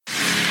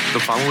The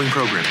following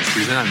program is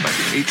presented by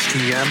the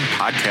HTM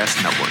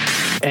Podcast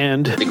Network.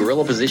 And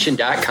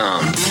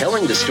TheGorillaPosition.com,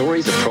 telling the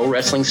stories of pro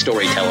wrestling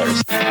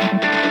storytellers.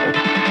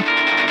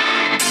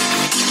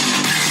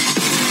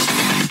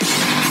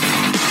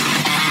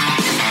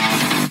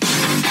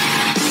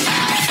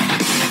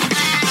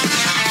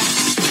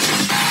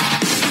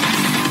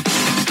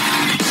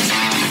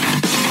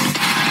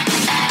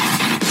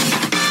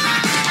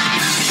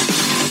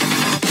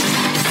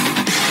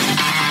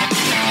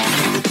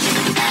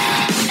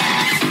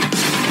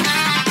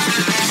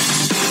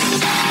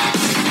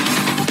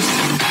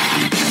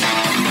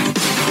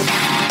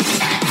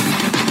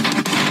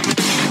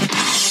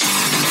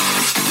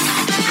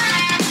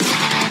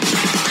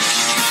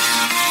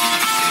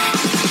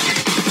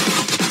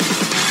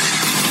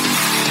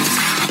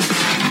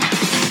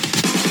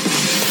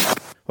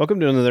 welcome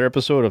to another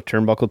episode of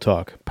Turnbuckle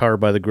Talk, powered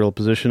by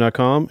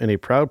TheGorillaPosition.com and a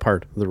proud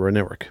part of the Roy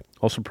Network.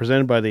 Also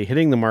presented by the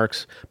Hitting the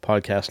Marks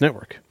Podcast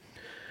Network.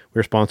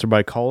 We're sponsored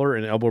by Collar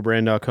and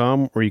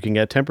ElbowBrand.com, where you can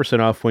get 10%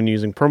 off when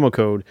using promo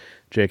code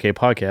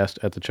JKPodcast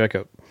at the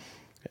checkout.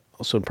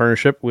 Also in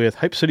partnership with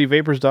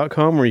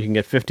HypeCityVapors.com, where you can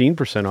get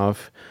 15%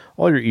 off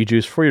all your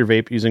e-juice for your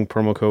vape using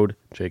promo code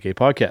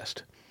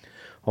JKPodcast.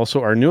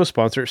 Also, our newest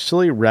sponsor,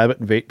 Silly Rabbit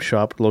Vape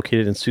Shop,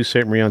 located in Sault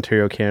Ste. Marie,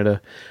 Ontario,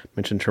 Canada.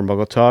 Mention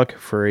Turnbuckle Talk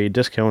for a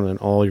discount on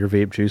all your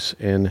vape juice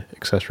and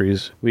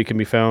accessories. We can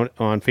be found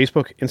on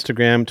Facebook,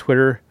 Instagram,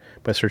 Twitter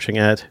by searching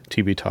at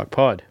TB Talk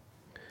Pod.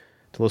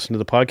 To listen to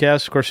the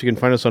podcast, of course, you can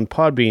find us on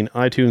Podbean,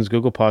 iTunes,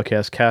 Google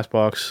Podcasts,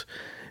 CastBox,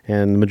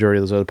 and the majority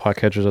of those other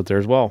podcatchers out there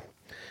as well.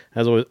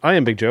 As always, I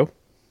am Big Joe.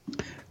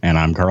 And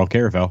I'm Carl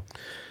Caravel.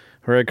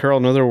 All right, Carl,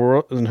 another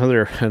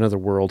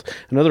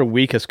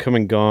week has come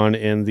and gone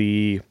in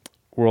the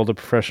world of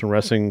professional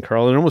wrestling.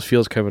 Carl, it almost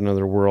feels kind of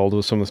another world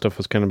with some of the stuff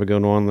that's kind of been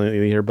going on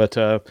lately here. But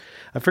I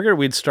figured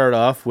we'd start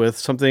off with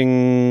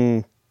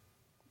something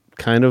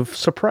kind of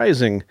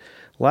surprising.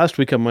 Last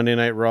week on Monday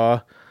Night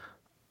Raw,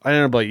 I don't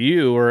know about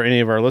you or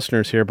any of our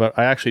listeners here, but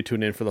I actually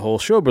tuned in for the whole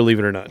show, believe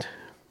it or not.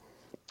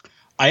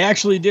 I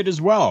actually did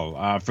as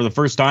well. For the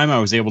first time,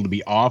 I was able to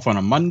be off on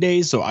a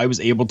Monday, so I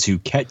was able to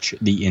catch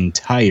the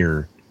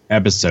entire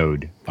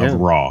episode of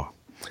Raw.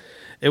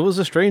 It was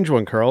a strange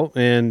one, Carl,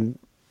 and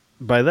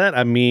by that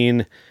I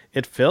mean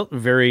it felt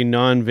very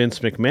non-Vince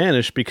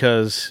McMahon-ish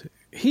because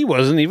he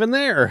wasn't even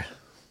there.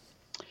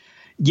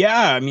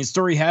 Yeah, I mean,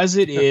 story has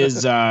it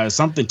is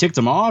something ticked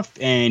him off,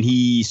 and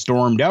he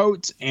stormed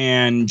out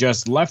and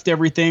just left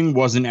everything,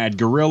 wasn't at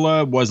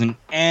Gorilla, wasn't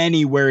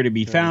anywhere to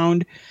be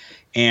found.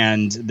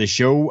 And the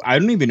show, I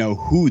don't even know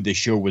who the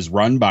show was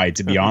run by,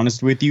 to be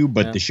honest with you,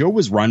 but the show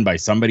was run by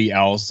somebody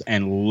else.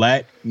 And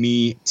let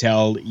me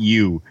tell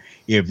you,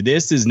 if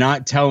this is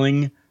not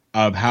telling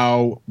of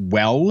how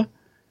well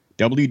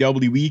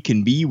WWE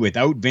can be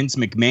without Vince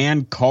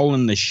McMahon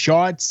calling the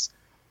shots,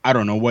 I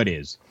don't know what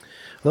is.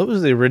 That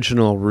was the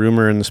original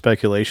rumor and the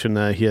speculation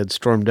that he had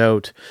stormed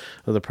out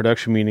of the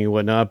production meeting and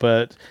whatnot.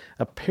 But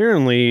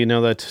apparently,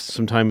 now that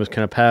some time has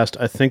kind of passed,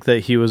 I think that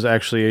he was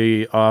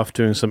actually off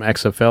doing some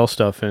XFL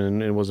stuff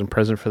and wasn't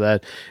present for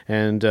that.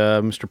 And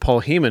Mr.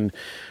 Paul Heyman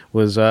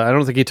was, I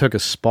don't think he took a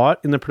spot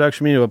in the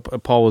production meeting,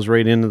 but Paul was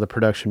right into the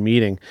production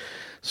meeting.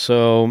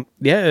 So,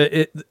 yeah,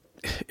 it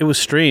was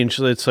strange.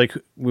 It's like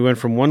we went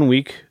from 1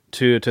 week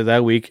to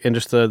that week, and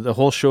just the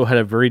whole show had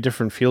a very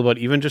different feel about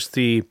even just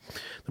the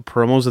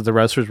promos that the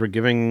wrestlers were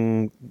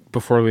giving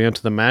before we went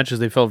to the matches.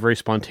 They felt very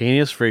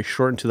spontaneous, very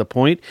short and to the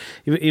point.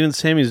 Even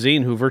Sami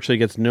Zayn, who virtually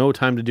gets no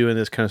time to do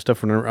this kind of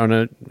stuff on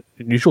a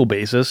usual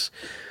basis,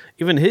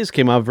 even his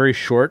came out very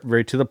short,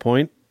 very to the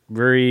point,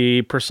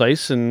 very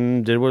precise,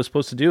 and did what it was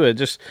supposed to do.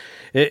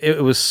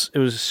 It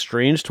was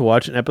strange to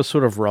watch an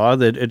episode of Raw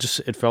that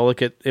it felt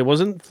like it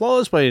wasn't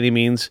flawless by any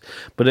means,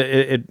 but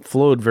it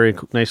flowed very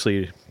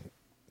nicely.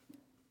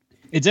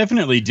 It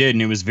definitely did,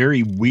 and it was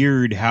very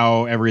weird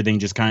how everything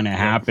just kind of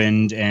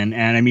happened. And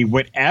I mean,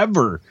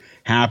 whatever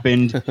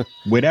happened,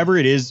 whatever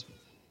it is,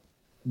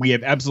 we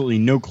have absolutely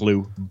no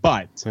clue.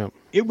 But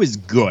it was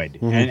good,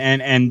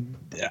 and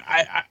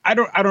I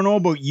don't know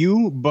about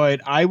you, but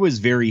I was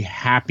very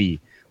happy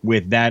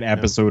with that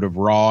episode of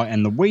Raw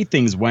and the way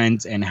things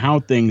went and how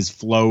things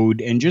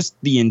flowed, and just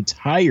the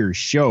entire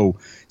show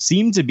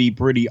seemed to be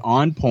pretty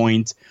on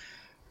point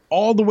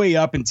all the way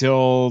up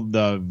until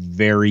the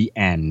very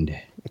end.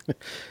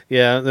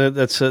 Yeah,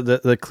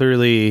 that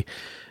clearly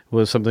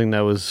was something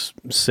that was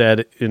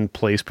said in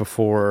place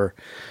before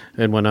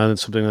and went on.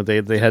 It's something that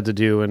they had to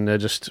do, and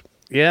it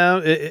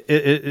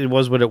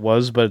was what it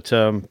was. But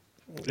I'm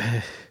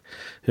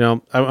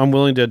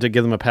willing to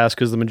give them a pass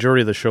because the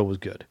majority of the show was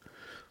good.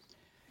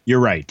 You're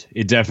right.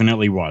 It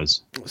definitely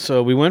was.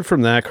 So we went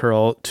from that,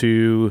 Carl,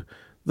 to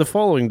the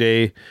following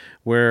day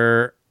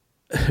where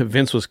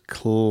Vince was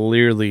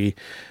clearly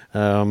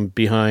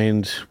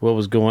behind what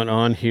was going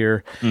on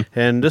here.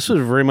 And this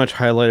was very much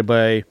highlighted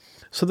by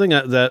something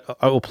that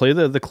I will play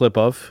the clip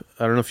of.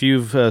 I don't know if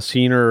you've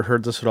seen or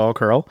heard this at all,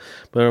 Carl,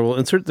 but I will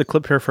insert the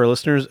clip here for our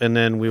listeners, and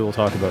then we will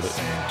talk about it.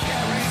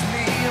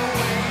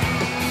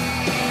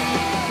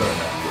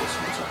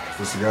 Is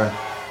this the guy?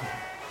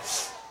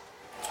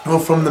 Oh,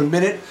 from the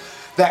minute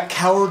that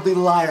cowardly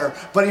liar,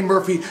 Buddy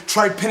Murphy,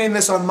 tried pinning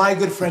this on my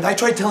good friend, I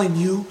tried telling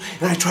you,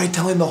 and I tried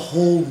telling the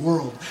whole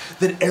world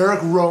that Eric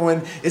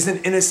Rowan is an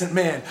innocent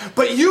man.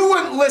 But you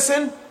wouldn't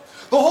listen.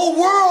 The whole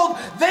world,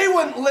 they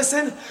wouldn't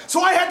listen.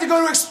 So I had to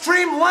go to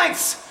extreme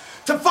lengths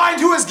to find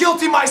who is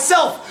guilty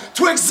myself,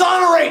 to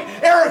exonerate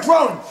Eric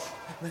Rowan. And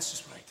that's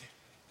just what I did.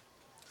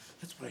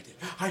 That's what I did.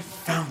 I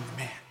found the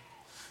man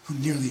who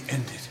nearly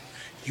ended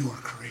your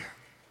career.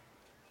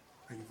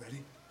 Are you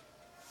ready?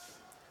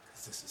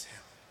 Because this is him.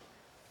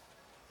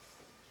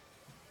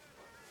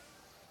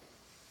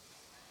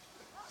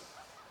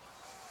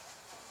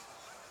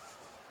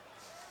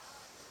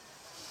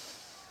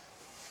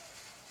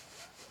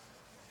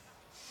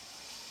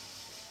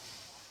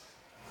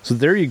 So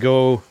there you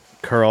go,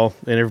 Carl,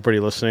 and everybody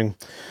listening.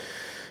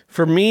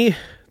 For me,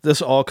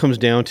 this all comes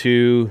down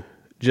to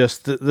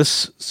just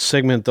this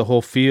segment, the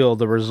whole feel,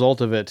 the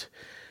result of it.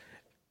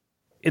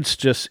 It's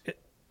just,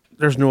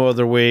 there's no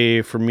other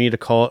way for me to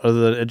call it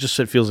other than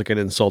it feels like an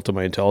insult to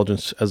my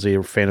intelligence as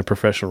a fan of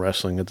professional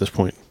wrestling at this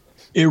point.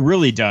 It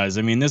really does.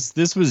 I mean,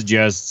 this was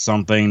just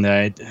something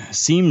that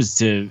seems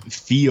to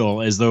feel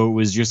as though it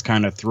was just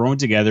kind of thrown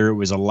together. It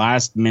was a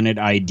last minute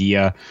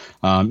idea,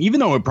 even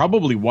though it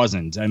probably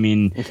wasn't. I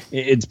mean,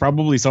 it's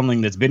probably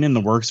something that's been in the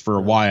works for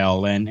a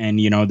while.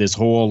 And you know, this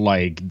whole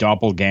like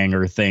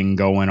doppelganger thing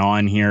going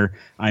on here.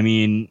 I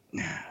mean,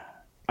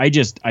 I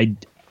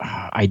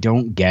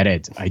don't get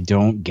it. I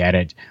don't get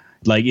it.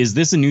 Like, is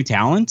this a new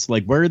talent?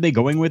 Like, where are they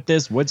going with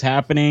this? What's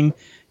happening?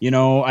 You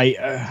know,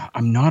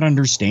 I'm not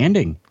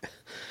understanding.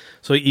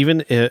 So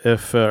even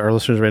if our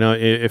listeners right now,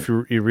 if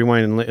you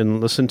rewind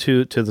and listen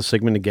to the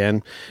segment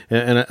again,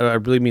 and I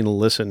really mean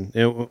listen,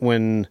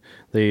 when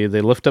they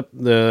lift up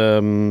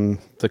the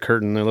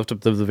curtain, they lift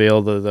up the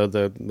veil,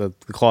 the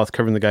cloth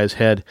covering the guy's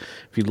head.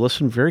 If you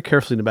listen very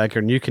carefully in the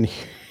background, you can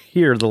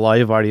hear the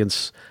live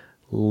audience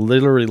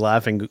literally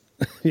laughing.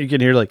 You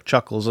can hear like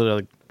chuckles.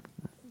 Like,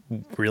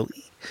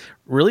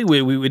 really,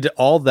 we did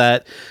all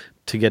that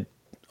to get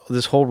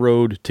this whole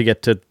road to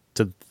get to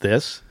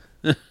this.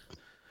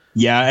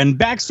 Yeah, and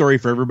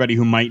backstory for everybody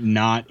who might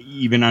not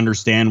even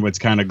understand what's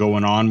kind of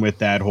going on with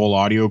that whole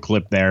audio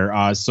clip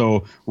there.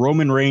 So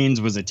Roman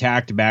Reigns was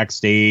attacked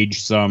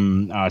backstage.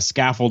 Some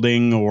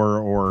scaffolding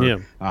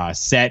or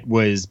set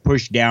was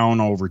pushed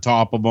down over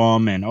top of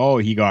him, and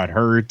he got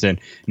hurt and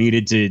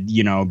needed to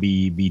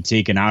be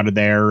taken out of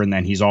there. And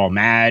then he's all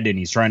mad and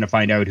he's trying to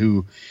find out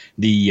who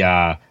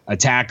the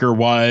attacker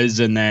was.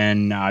 And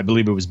then I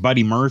believe it was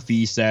Buddy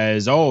Murphy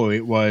says,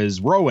 it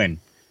was Rowan.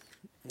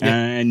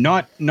 And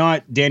not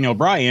Daniel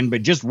Bryan,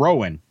 but just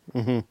Rowan.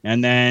 Mm-hmm.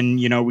 And then,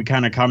 we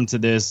kind of come to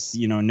this,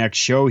 next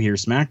show here,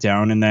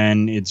 SmackDown, and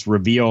then it's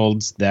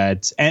revealed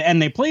that,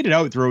 and they played it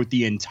out throughout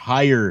the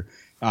entire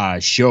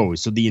show.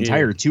 So the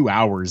entire 2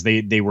 hours,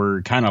 they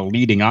were kind of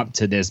leading up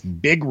to this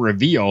big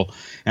reveal.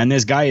 And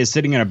this guy is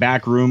sitting in a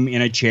back room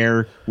in a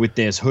chair with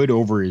this hood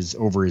over his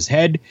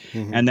head.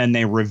 Mm-hmm. And then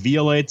they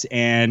reveal it,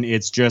 and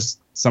it's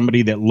just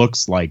somebody that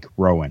looks like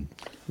Rowan.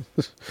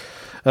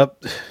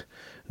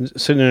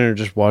 Sitting there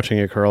just watching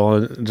it, Carl,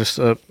 and just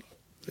up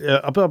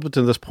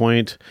to this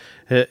point,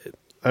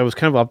 I was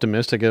kind of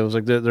optimistic. It was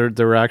like there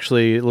were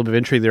actually a little bit of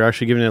intrigue. They're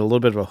actually giving it a little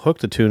bit of a hook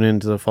to tune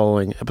into the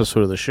following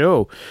episode of the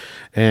show,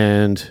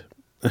 and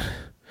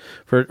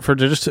for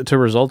just to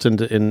result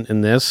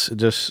in this,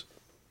 just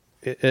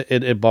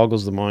it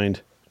boggles the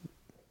mind.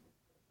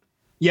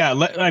 Yeah,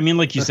 I mean,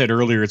 like you said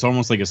earlier, it's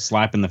almost like a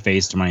slap in the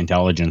face to my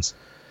intelligence.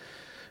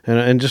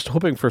 And just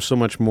hoping for so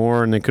much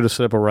more, and they could have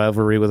set up a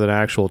rivalry with an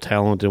actual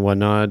talent and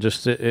whatnot.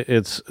 Just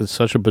it's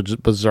such a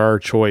bizarre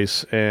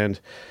choice, and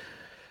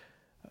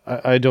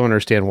I don't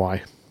understand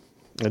why.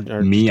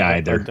 Me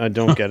either. I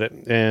don't get it,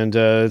 and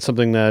it's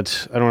something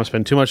that I don't want to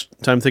spend too much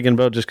time thinking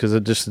about, just because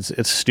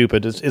it's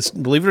stupid. It's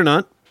believe it or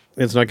not,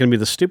 it's not going to be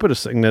the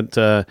stupidest thing that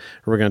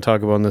we're going to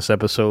talk about in this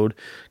episode.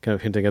 Kind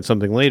of hinting at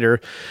something later,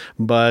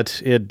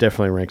 but it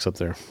definitely ranks up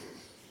there.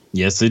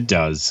 Yes, it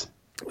does.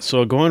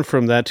 So going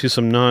from that to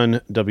some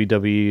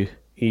non-WWE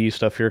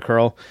stuff here,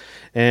 Carl,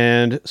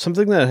 and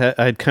something that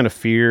I'd kind of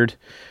feared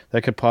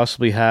that could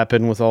possibly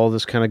happen with all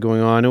this kind of going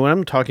on. And what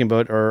I'm talking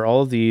about are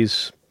all of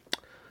these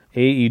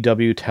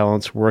AEW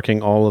talents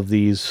working all of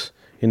these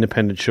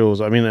independent shows.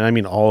 I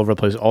mean all over the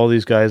place. All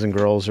these guys and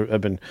girls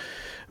have been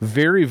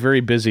very,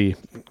 very busy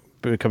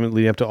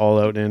leading up to All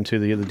Out and to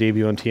the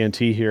debut on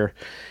TNT here.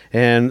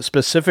 And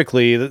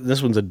specifically,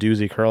 this one's a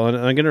doozy, Carl. And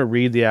I'm going to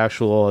read the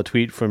actual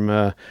tweet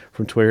from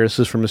Twitter. This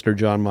is from Mr.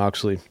 John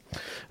Moxley.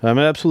 I'm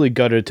absolutely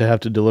gutted to have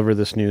to deliver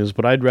this news,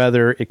 but I'd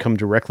rather it come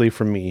directly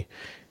from me.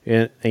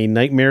 In a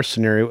nightmare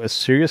scenario, a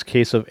serious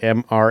case of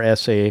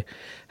MRSA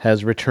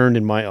has returned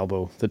in my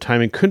elbow. The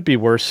timing couldn't be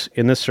worse.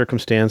 In this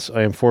circumstance,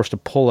 I am forced to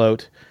pull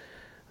out.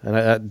 And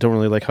I don't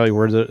really like how he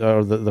worded it,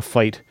 or the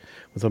fight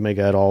with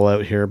Omega at All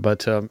Out here.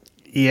 But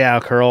yeah,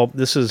 Carl,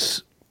 this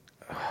is...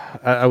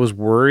 I was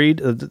worried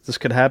that this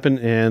could happen,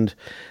 and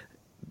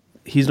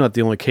he's not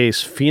the only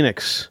case.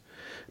 Phoenix,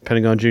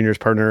 Pentagon Jr.'s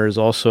partner, is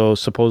also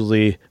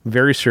supposedly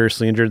very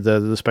seriously injured.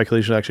 The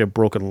speculation is actually a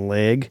broken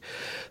leg.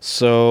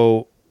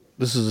 So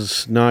This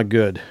is not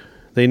good.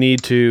 They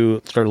need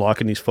to start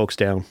locking these folks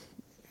down.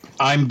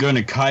 I'm going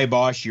to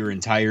kibosh your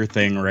entire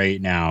thing right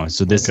now.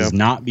 So this is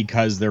not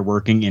because they're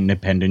working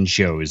independent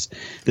shows.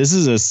 This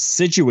is a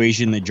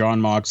situation that Jon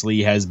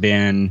Moxley has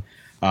been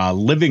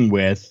living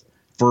with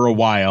for a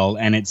while,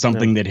 and it's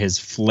something that has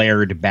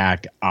flared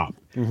back up.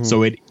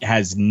 So it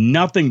has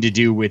nothing to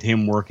do with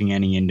him working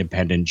any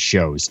independent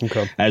shows.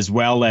 As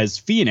well as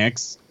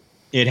Phoenix,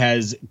 it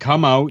has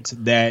come out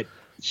that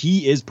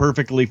he is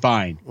perfectly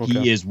fine.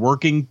 He is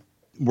working.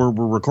 We're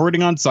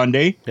recording on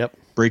Sunday.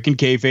 Breaking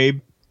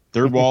kayfabe.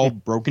 Third wall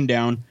broken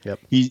down.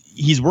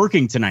 He's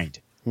working tonight.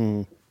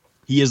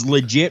 He is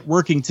legit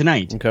working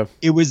tonight.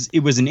 It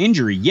was an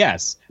injury,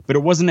 yes, but it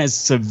wasn't as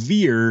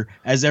severe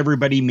as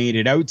everybody made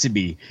it out to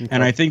be.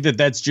 And I think that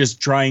that's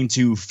just trying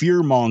to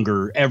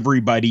fearmonger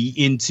everybody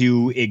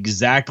into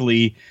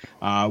exactly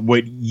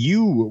what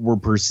you were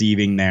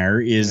perceiving there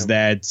is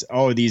that,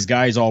 oh, these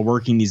guys all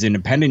working these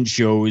independent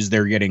shows,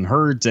 they're getting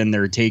hurt and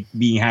they're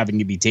having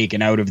to be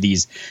taken out of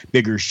these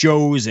bigger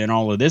shows and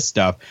all of this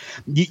stuff.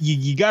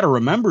 You got to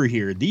remember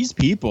here, these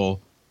people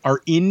are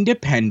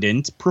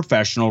independent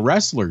professional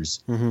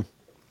wrestlers.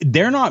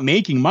 They're not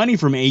making money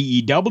from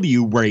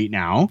AEW right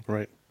now.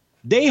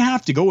 They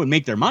have to go and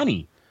make their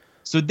money.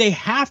 So they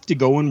have to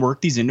go and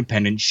work these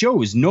independent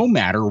shows no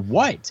matter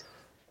what.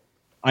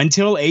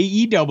 Until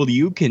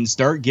AEW can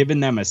start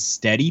giving them a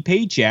steady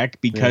paycheck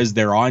because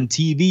they're on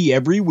TV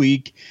every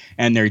week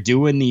and they're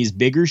doing these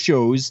bigger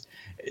shows,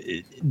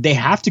 they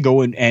have to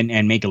go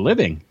and make a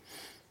living.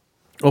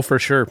 Oh, for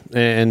sure.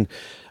 And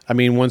I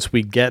mean, once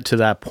we get to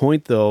that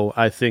point, though,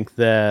 I think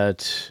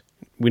that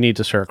we need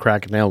to start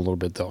cracking down a little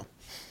bit, though.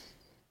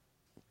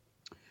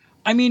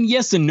 I mean,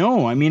 yes and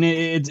no. I mean,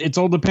 it's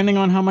all depending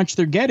on how much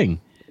they're getting.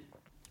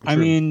 True. I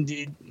mean,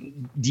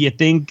 do you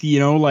think,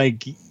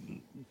 like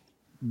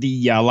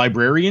the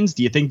librarians,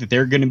 do you think that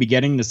they're going to be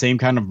getting the same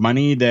kind of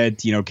money that,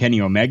 Kenny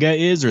Omega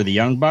is, or the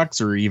Young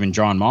Bucks, or even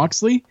Jon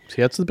Moxley?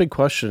 See, that's the big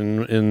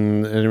question,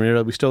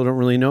 and we still don't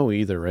really know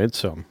either, right?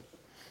 So.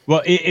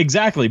 Well,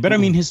 exactly. But I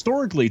mean,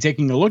 historically,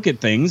 taking a look at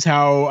things,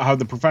 how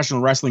the professional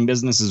wrestling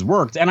business has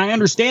worked. And I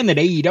understand that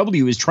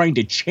AEW is trying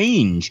to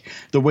change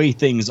the way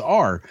things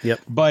are.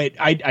 But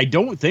I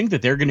don't think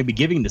that they're going to be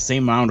giving the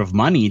same amount of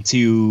money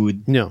to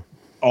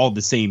all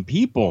the same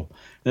people.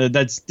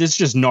 That's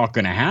just not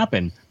going to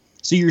happen.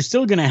 So you're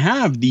still going to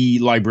have the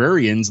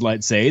librarians,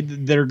 let's say,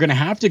 that are going to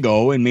have to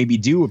go and maybe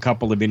do a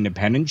couple of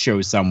independent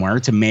shows somewhere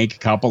to make a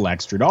couple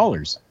extra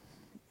dollars.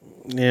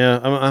 Yeah,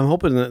 I'm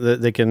hoping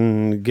that they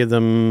can give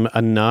them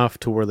enough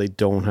to where they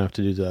don't have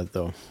to do that,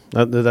 though.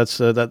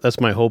 That's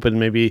my hope, and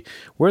maybe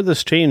where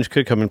this change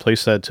could come in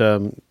place that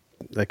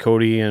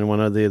Cody and one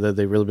of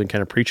they've really been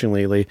kind of preaching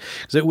lately,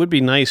 because it would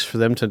be nice for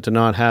them to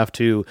not have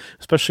to,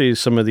 especially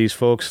some of these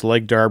folks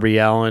like Darby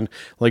Allin,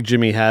 like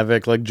Jimmy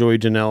Havoc, like Joey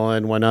Janela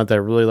and whatnot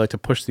that really like to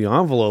push the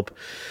envelope,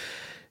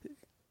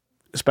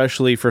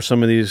 especially for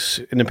some of these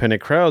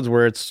independent crowds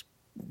where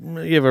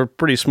you have a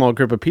pretty small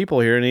group of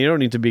people here, and you don't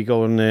need to be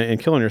going and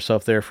killing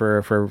yourself there for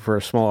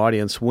a small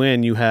audience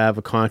when you have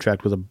a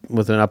contract with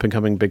an up and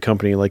coming big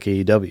company like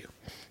AEW.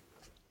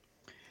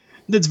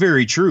 That's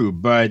very true,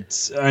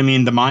 but I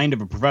mean, the mind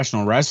of a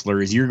professional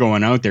wrestler is you're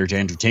going out there to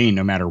entertain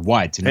no matter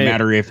what, no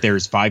matter if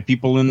there's 5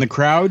 people in the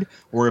crowd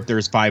or if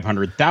there's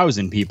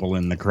 500,000 people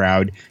in the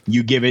crowd.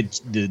 You give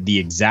it the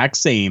exact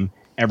same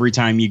every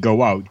time you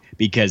go out,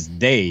 because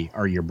they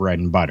are your bread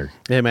and butter.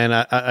 Yeah, man,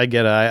 I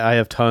get it. I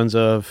have tons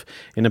of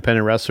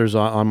independent wrestlers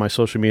on my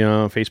social media,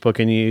 on Facebook,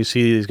 and you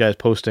see these guys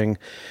posting,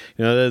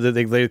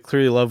 they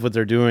clearly love what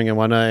they're doing and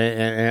whatnot,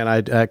 and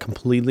I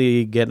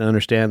completely get and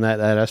understand that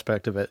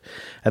aspect of it.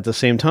 At the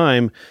same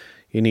time,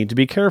 you need to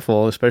be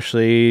careful,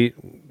 especially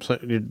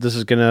this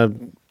is going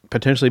to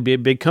potentially be a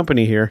big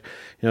company here.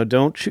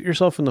 Don't shoot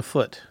yourself in the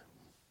foot.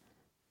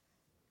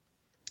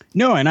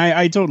 No, and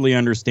I totally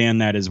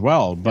understand that as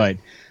well, but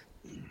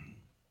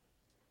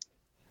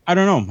I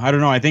don't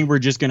know. I think we're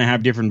just going to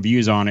have different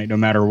views on it no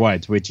matter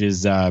what, which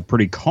is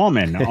pretty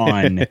common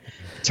on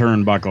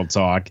Turnbuckle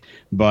Talk.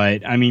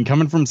 But I mean,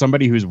 coming from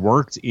somebody who's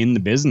worked in the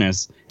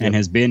business and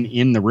has been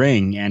in the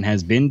ring and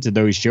has been to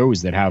those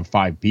shows that have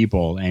 5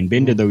 people and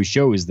been to those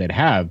shows that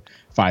have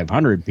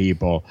 500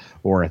 people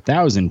or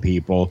 1,000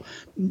 people,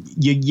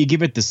 you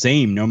give it the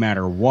same no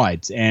matter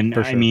what. And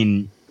I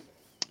mean,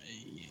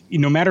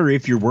 no matter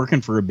if you're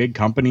working for a big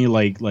company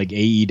like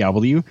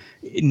AEW,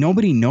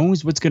 nobody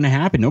knows what's going to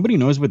happen. Nobody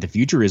knows what the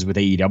future is with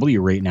AEW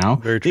right now.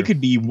 They could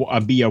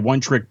be a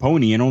one-trick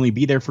pony and only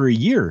be there for a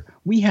year.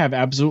 We have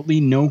absolutely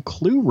no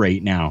clue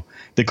right now.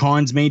 The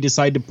cons may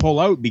decide to pull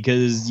out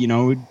because,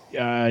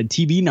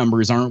 TV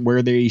numbers aren't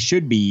where they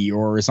should be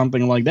or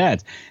something like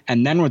that.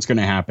 And then what's going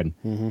to happen?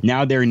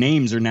 Now their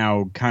names are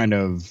now kind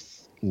of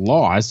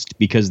lost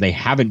because they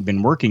haven't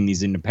been working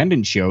these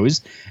independent shows,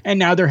 and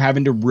now they're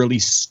having to really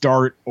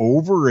start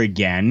over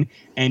again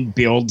and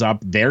build up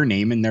their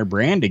name and their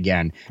brand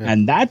again.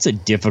 And that's a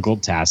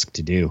difficult task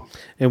to do.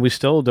 And we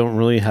still don't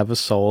really have a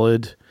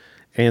solid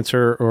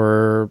answer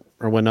or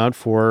whatnot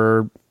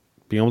for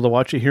being able to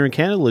watch it here in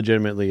Canada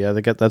legitimately. I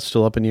think that's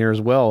still up in the air as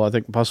well. I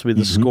think possibly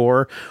the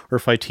Score or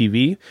Fight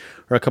TV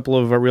are a couple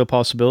of real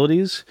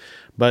possibilities,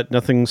 but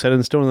nothing set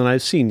in stone that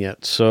I've seen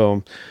yet.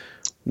 So,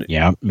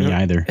 yeah, me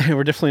either.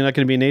 We're definitely not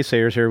going to be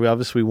naysayers here. We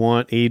obviously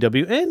want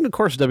AEW and, of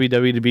course,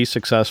 WWE to be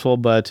successful,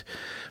 but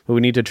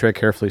we need to tread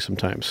carefully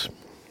sometimes.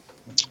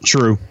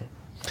 True.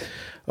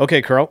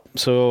 Okay, Carl.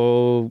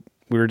 So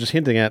we were just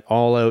hinting at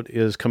All Out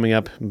is coming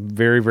up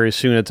very, very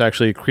soon. It's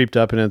actually creeped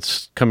up, and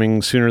it's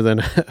coming sooner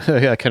than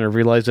I kind of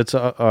realized. It's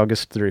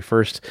August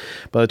 31st.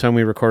 By the time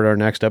we record our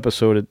next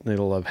episode,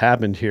 it'll have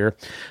happened here.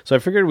 So I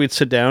figured we'd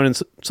sit down,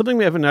 and something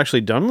we haven't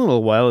actually done in a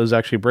little while is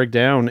actually break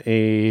down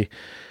a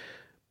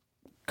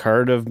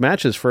card of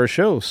matches for a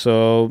show.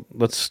 So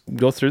let's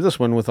go through this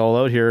one with All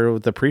Out here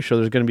with the pre-show.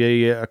 There's going to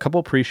be a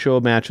couple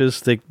pre-show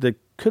matches. They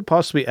could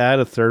possibly add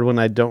a third one.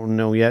 I don't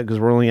know yet because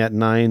we're only at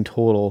 9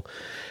 total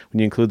when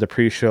you include the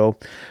pre-show.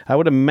 I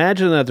would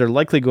imagine that they're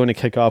likely going to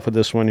kick off with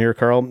this one here,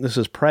 Carl. This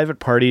is Private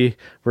Party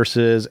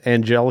versus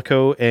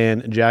Angelico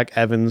and Jack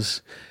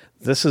Evans.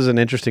 This is an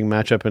interesting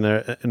matchup and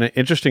an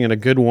interesting and a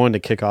good one to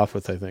kick off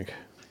with, I think.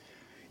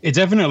 It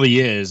definitely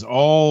is.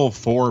 All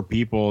 4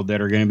 people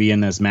that are going to be in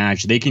this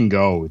match, they can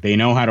go. They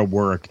know how to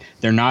work.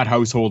 They're not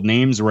household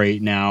names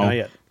right now. Not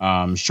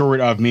yet.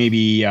 Short of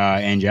maybe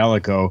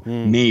Angelico,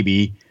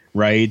 maybe,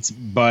 right?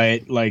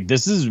 But like,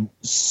 this is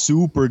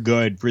super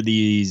good for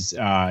these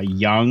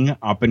young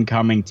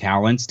up-and-coming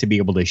talents to be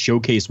able to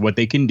showcase what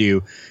they can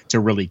do to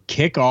really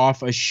kick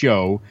off a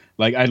show.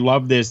 Like, I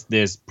love this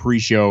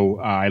pre-show.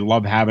 I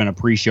love having a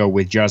pre-show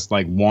with just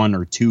like 1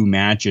 or 2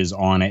 matches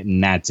on it,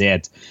 and that's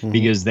it,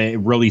 because it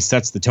really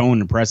sets the tone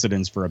and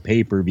precedence for a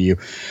pay-per-view.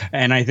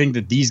 And I think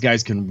that these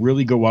guys can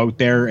really go out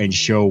there and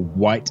show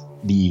what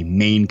the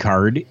main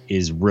card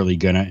is really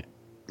gonna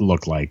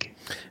look like.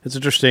 It's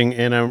interesting,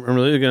 and I'm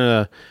really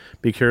going to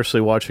be curiously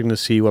watching to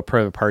see what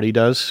Private Party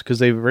does, because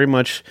they very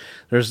much,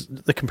 there's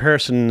the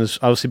comparison has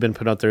obviously been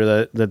put out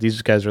there that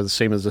these guys are the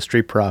same as the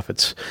Street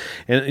Profits,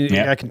 and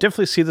I can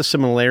definitely see the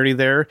similarity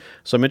there.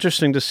 So I'm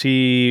interested to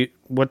see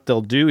what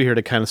they'll do here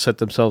to kind of set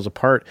themselves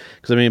apart,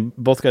 because I mean,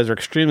 both guys are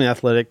extremely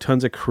athletic,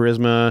 tons of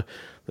charisma,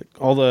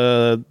 all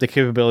the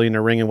capability in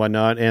the ring and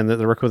whatnot, and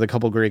they're working with a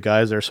couple great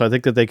guys there. So I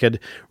think that they could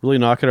really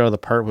knock it out of the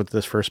park with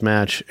this first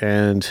match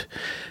and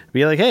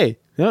be like, hey,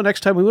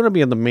 next time we want to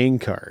be on the main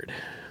card.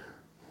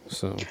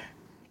 So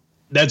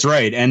that's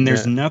right. And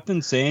there's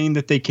nothing saying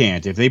that they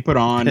can't. If they put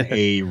on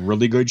a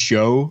really good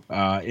show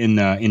in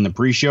the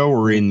pre-show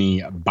or in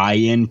the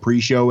buy-in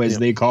pre-show, as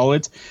they call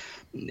it,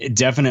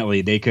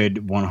 definitely they could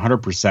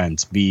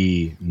 100%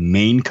 be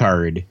main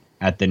card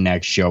at the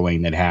next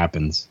showing that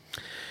happens.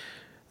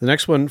 The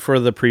next one for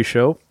the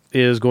pre-show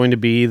is going to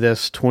be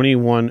this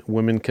 21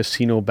 Women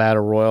Casino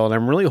Battle Royal, and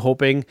I'm really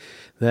hoping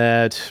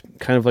that,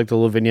 kind of like the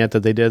little vignette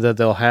that they did, that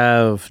they'll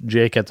have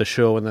Jake at the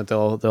show and that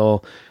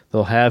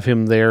they'll have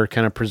him there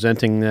kind of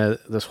presenting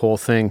this whole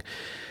thing.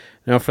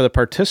 Now, for the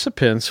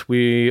participants,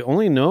 we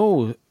only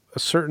know a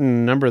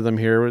certain number of them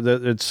here.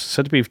 That it's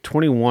said to be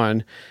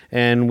 21,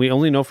 and we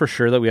only know for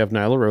sure that we have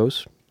Nyla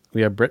Rose,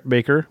 we have Britt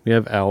Baker, we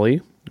have Allie,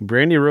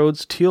 Brandy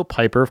Rhodes, Teal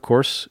Piper, of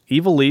course,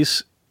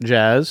 Ivelisse,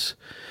 Jazz,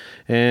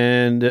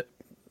 and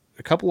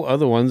a couple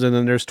other ones, and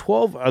then there's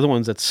 12 other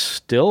ones that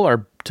still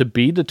are to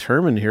be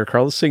determined here.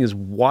 Carl, this thing is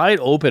wide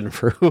open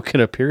for who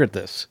can appear at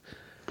this.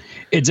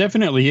 It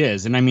definitely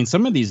is. And I mean,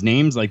 some of these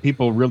names, like,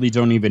 people really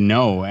don't even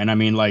know. And I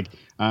mean, like,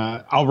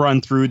 I'll run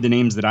through the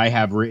names that I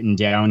have written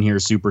down here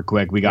super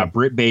quick. We got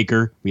Britt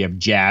Baker. We have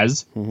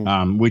Jazz,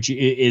 which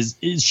is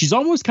she's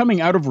almost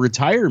coming out of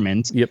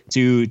retirement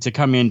to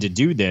come in to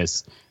do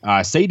this.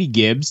 Sadie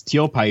Gibbs,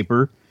 Teal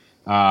Piper.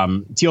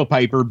 Teal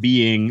Piper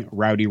being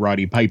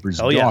Roddy Piper's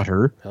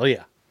daughter. Hell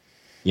yeah.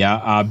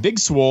 Yeah. Big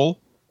Swole,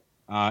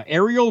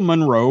 Ariel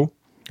Monroe,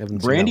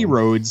 Brandy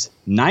Rhodes,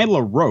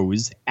 Nyla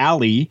Rose,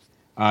 Allie,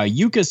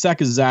 Yuka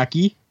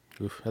Sakazaki,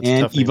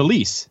 and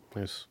Ivelisse.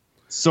 Nice.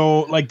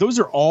 So, like, those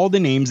are all the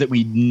names that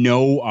we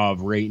know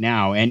of right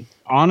now. And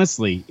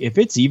honestly, if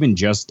it's even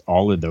just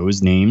all of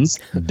those names,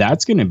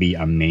 that's going to be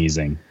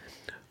amazing.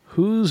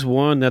 Who's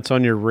one that's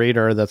on your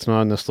radar that's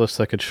not on this list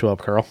that could show up,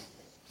 Carl?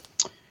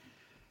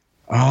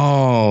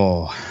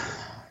 Oh,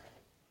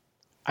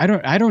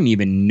 I don't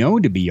even know,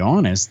 to be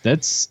honest.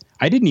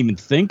 I didn't even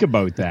think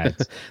about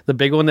that. The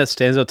big one that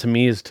stands out to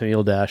me is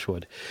Tennille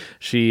Dashwood.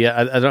 She,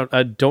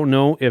 I don't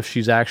know if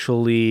she's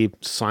actually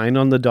signed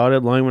on the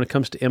dotted line when it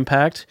comes to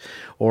Impact,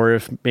 or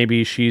if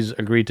maybe she's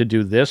agreed to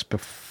do this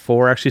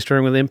before actually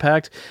starting with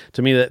Impact.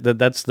 To me,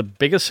 that's the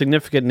biggest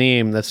significant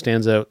name that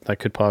stands out that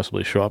could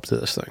possibly show up to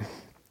this thing.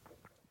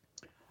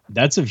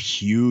 That's a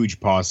huge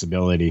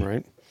possibility,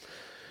 right?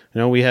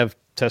 We have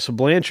Tessa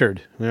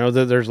Blanchard.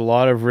 There's a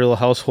lot of real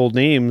household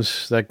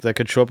names that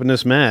could show up in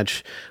this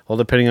match, all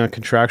depending on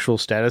contractual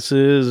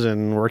statuses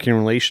and working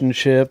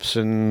relationships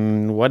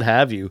and what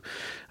have you.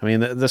 I mean,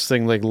 this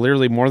thing, like,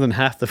 literally more than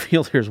half the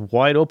field here is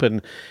wide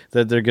open,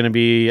 that they're going to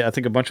be, I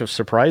think, a bunch of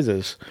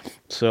surprises.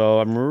 So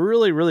I'm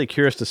really, really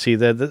curious to see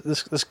that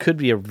this could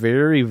be a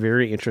very,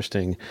 very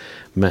interesting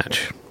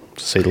match,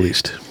 to say the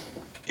least.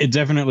 It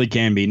definitely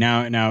can be.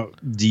 Now,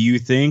 do you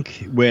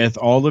think with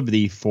all of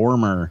the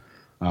former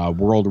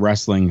World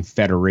Wrestling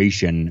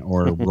Federation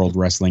or World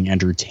Wrestling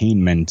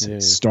Entertainment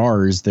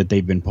stars that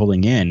they've been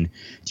pulling in,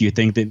 do you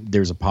think that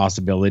there's a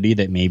possibility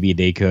that maybe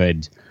they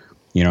could,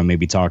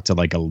 maybe talk to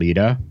like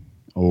Alita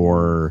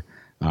or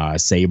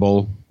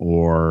Sable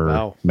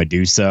or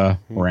Medusa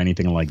or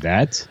anything like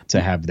that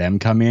to have them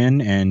come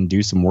in and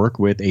do some work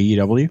with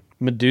AEW?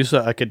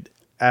 Medusa, I could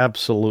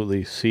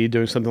absolutely see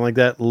doing something like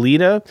that.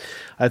 Lita,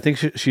 I think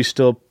she's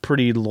still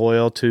pretty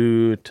loyal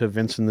to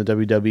Vince in the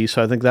WWE,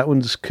 so I think that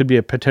one could be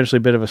a potentially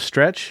bit of a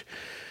stretch.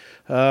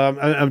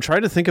 I'm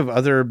trying to think of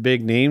other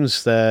big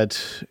names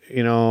that,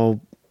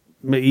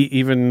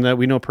 even that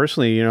we know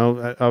personally.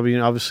 I mean,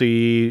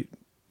 obviously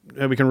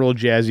we can roll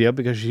Jazzy up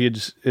because she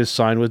is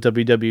signed with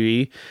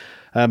WWE.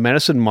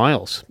 Madison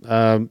Miles,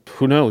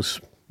 who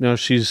knows?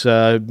 She's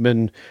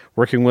been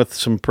working with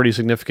some pretty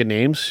significant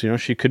names.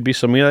 She could be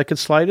somebody that could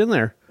slide in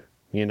there.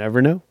 You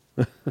never know.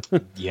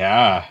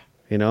 Yeah.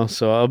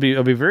 So I'll be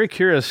very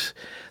curious.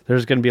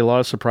 There's going to be a lot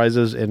of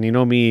surprises, and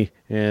me,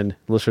 and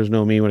listeners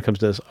know me when it comes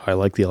to this. I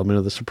like the element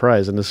of the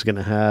surprise, and this is going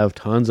to have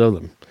tons of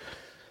them.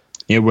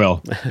 It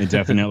will. It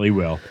definitely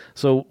will.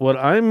 So what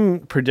I'm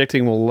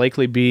predicting will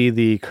likely be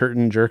the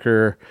curtain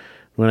jerker.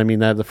 When I mean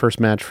that, the first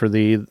match for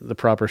the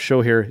proper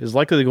show here is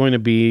likely going to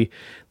be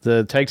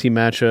the tag team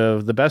match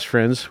of the Best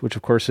Friends, which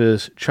of course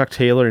is Chuck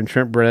Taylor and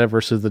Trent Beretta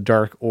versus the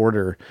Dark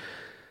Order.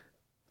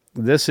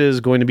 This is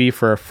going to be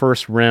for a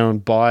first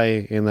round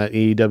bye in that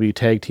AEW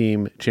Tag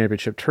Team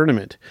Championship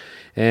tournament.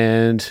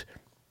 And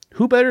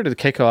who better to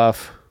kick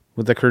off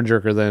with the curtain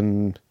jerker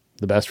than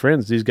the Best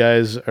Friends? These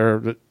guys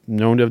are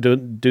known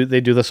to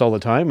they do this all the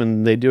time,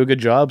 and they do a good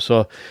job.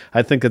 So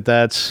I think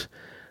that's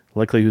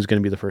likely who's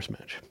going to be the first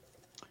match.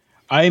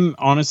 I'm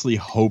honestly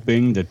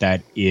hoping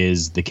that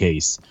is the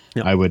case.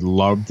 Yep. I would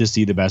love to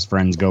see the Best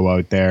Friends go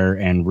out there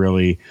and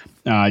really,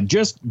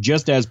 just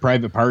as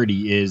Private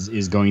Party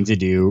is going to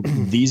do,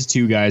 these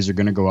two guys are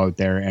going to go out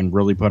there and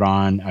really put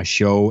on a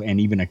show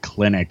and even a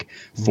clinic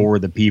for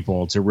the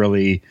people to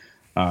really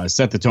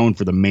set the tone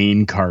for the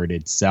main card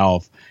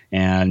itself.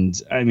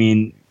 And I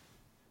mean,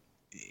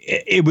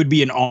 it would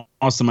be an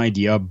awesome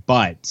idea,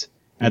 but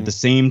at the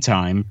same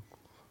time,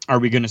 are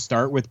we going to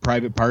start with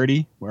Private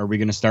Party? Are we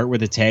going to start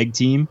with a tag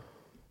team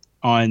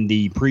on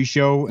the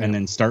pre-show and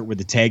then start with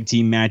the tag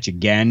team match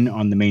again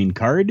on the main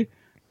card?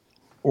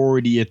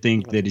 Or do you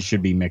think that it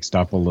should be mixed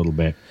up a little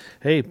bit?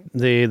 Hey,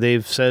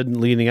 they've said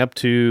leading up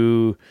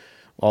to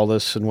all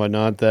this and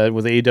whatnot that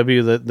with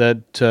AEW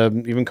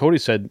that even Cody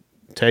said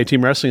tag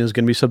team wrestling is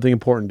going to be something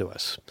important to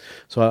us.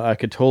 So I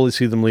could totally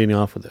see them leading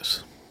off with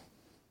this.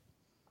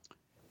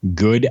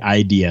 Good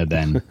idea,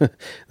 then.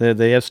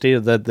 They have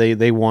stated that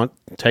they want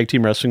tag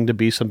team wrestling to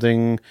be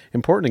something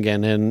important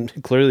again,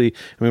 and clearly,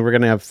 I mean, we're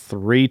going to have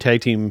 3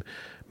 tag team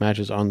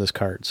matches on this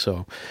card.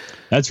 So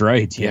that's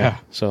right. Yeah.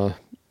 So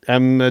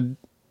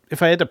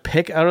if I had to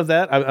pick out of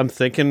that, I'm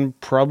thinking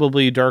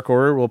probably Dark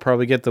Order will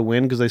probably get the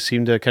win because they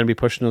seem to kind of be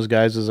pushing those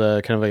guys as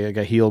a kind of like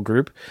a heel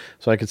group.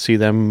 So I could see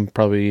them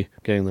probably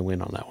getting the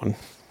win on that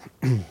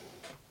one.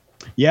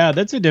 Yeah,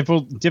 that's a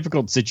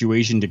difficult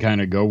situation to kind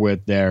of go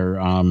with there.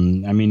 I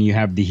mean, you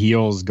have the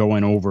heels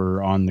going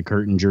over on the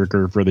curtain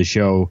jerker for the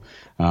show,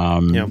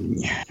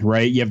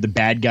 right? You have the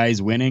bad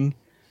guys winning.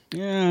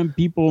 Yeah,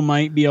 people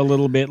might be a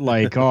little bit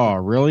like, oh,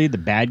 really? The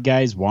bad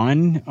guys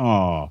won?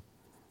 Oh,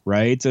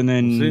 right. And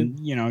then,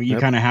 you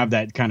kind of have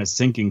that kind of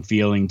sinking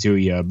feeling to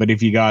you. But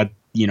if you got,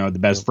 the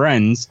Best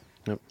Friends,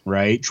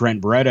 right?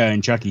 Trent Beretta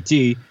and Chucky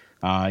T,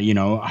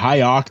 high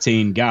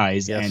octane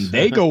guys, and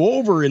they go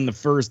over in the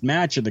first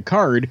match of the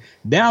card.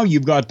 Now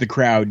you've got the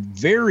crowd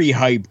very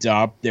hyped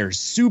up. They're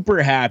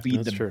super happy.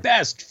 That's true.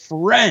 Best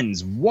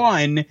Friends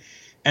won,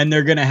 and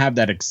they're going to have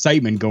that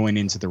excitement going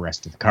into the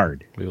rest of the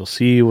card. We will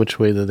see which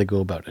way that they go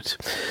about it.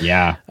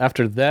 Yeah.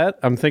 After that,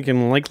 I'm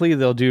thinking likely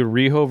they'll do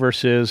Riho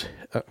versus...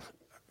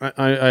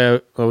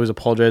 I always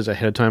apologize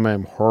ahead of time. I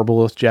am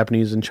horrible with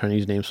Japanese and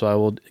Chinese names, so I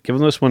will give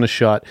this one a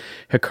shot.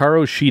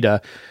 Hikaru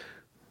Shida.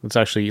 It's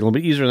actually a little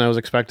bit easier than I was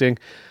expecting.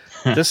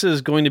 This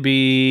is going to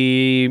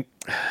be...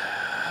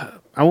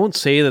 I won't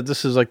say that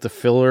this is like the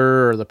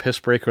filler or the piss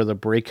break or the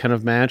break kind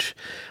of match,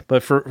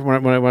 but for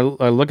when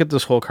I look at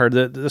this whole card,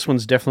 this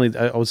one's definitely,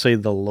 I would say,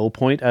 the low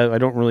point. I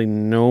don't really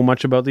know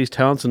much about these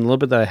talents, and a little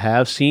bit that I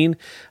have seen,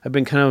 I've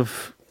been kind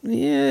of...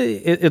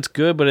 it's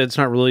good, but it's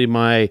not really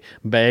my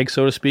bag,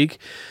 so to speak.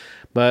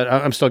 But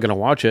I'm still going to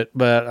watch it.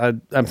 But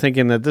I'm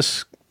thinking that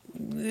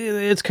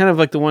it's kind of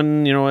like the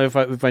one,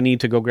 if I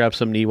need to go grab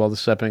something to eat while this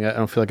is happening, I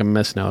don't feel like I'm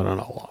missing out on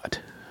a lot.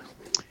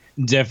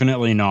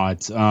 Definitely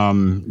not.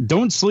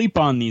 Don't sleep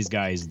on these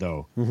guys,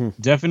 though. Mm-hmm.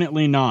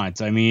 Definitely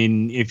not. I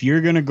mean, if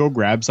you're going to go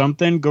grab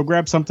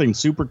something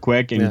super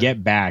quick and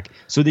get back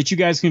so that you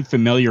guys can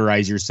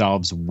familiarize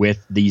yourselves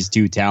with these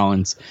two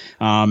talents.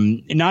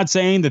 Not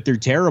saying that they're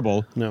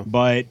terrible,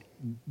 but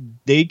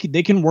they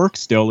can work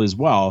still as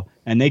well,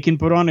 and they can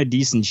put on a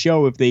decent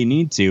show if they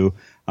need to.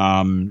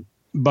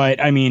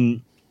 But I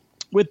mean,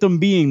 with them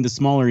being the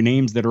smaller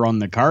names that are on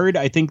the card,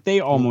 I think they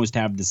almost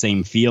have the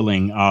same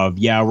feeling of,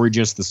 yeah, we're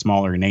just the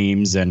smaller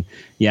names, and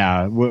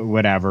yeah,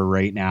 whatever.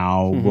 Right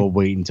now, we'll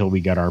wait until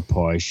we get our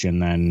push,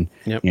 and then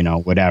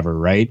whatever,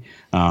 right?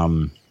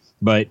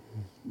 But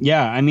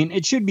yeah, I mean,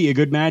 it should be a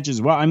good match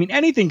as well. I mean,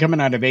 anything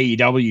coming out of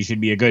AEW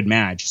should be a good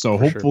match. So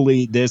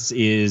hopefully this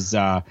is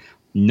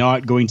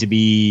not going to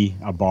be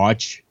a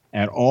botch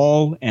at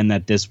all, and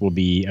that this will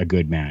be a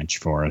good match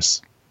for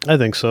us. I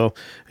think so,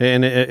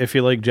 and if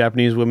you like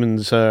Japanese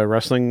women's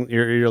wrestling,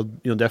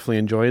 you'll definitely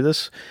enjoy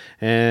this.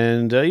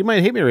 And you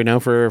might hate me right now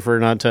for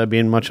not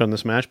being much on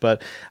this match,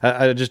 but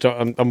I just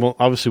don't, I'm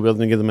obviously willing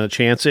to give them a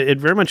chance. It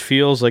very much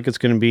feels like it's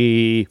going to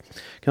be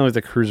kind of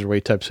like the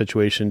cruiserweight type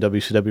situation,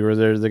 WCW, where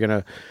they're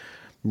going to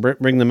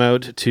bring them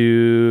out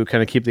to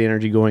kind of keep the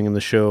energy going in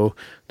the show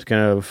to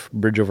kind of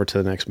bridge over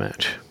to the next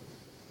match.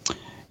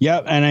 Yeah,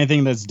 and I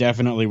think that's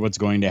definitely what's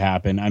going to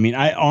happen. I mean,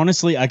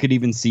 I could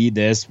even see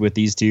this with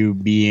these two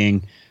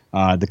being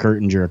the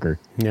curtain jerker.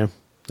 Yeah,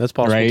 that's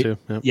possible right? too.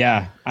 Yep.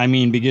 Yeah, I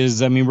mean, because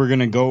we're going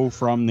to go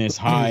from this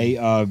high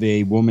of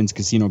a women's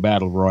casino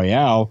battle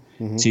royale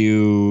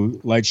to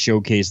let's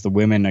showcase the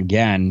women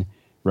again,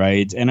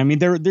 right? And I mean,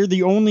 they're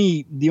the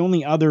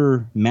only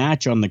other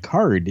match on the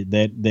card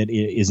that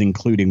is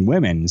including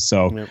women.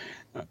 So. Yep.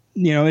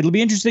 It'll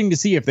be interesting to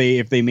see if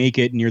they make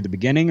it near the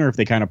beginning or if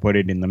they kind of put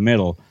it in the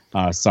middle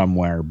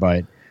somewhere.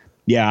 But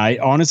yeah,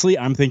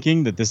 I'm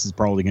thinking that this is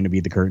probably going to be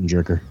the curtain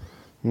jerker.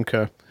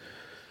 Okay.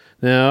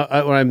 Now,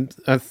 what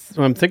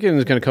I'm thinking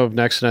is going to come up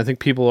next, and I think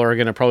people are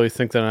going to probably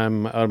think that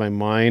I'm out of my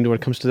mind when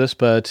it comes to this,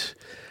 but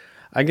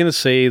I'm going to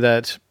say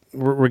that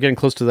we're getting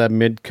close to that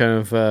mid kind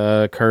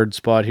of card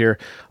spot here.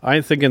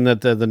 I'm thinking that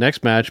the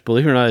next match,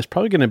 believe it or not, is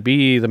probably going to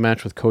be the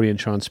match with Cody and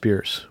Shawn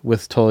Spears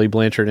with Tully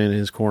Blanchard in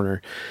his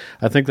corner.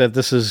 I think that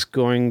this is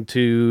going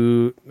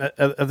to.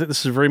 I think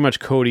this is very much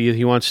Cody.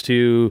 He wants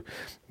to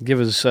give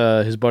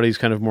his buddies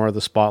kind of more of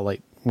the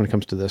spotlight when it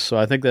comes to this. So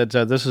I think that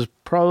this is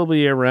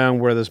probably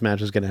around where this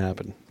match is going to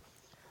happen.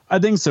 I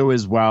think so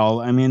as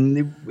well. I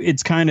mean,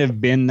 it's kind of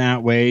been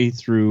that way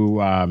through,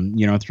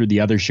 through the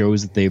other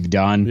shows that they've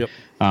done. Yep.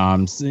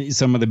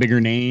 Some of the bigger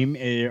name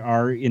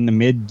are in the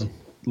mid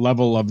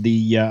level of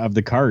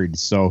the card.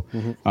 So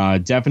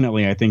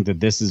definitely, I think that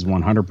this is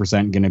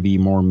 100% going to be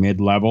more mid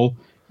level.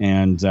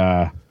 And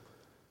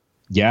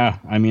yeah,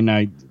 I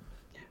mean,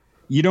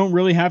 you don't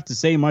really have to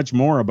say much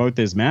more about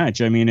this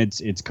match. I mean,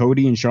 it's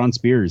Cody and Shawn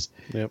Spears,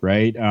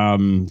 right?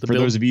 For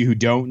those of you who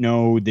don't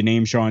know the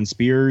name Shawn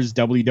Spears,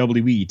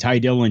 WWE, Ty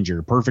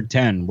Dillinger, Perfect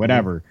 10,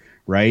 whatever,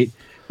 right?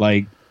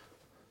 Like,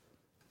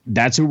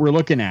 that's who we're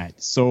looking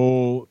at.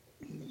 So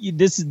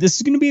this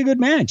is going to be a good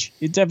match.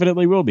 It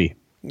definitely will be.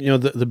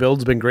 The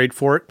build's been great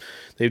for it.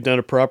 They've done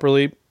it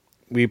properly.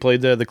 We played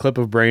the clip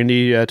of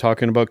Brandy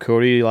talking about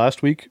Cody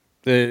last week.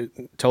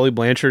 Tully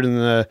Blanchard in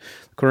the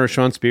corner of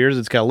Shawn Spears.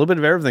 It's got a little bit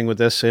of everything with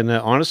this. And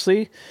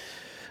honestly,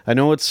 I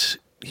know it's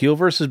heel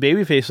versus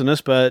babyface in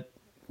this, but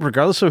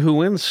regardless of who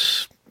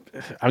wins,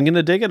 I'm going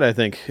to dig it, I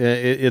think.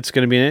 It's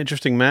going to be an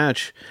interesting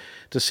match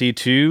to see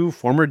two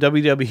former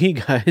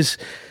WWE guys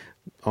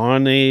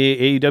on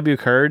a AEW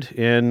card,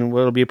 and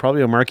what'll be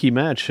probably a marquee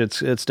match. It's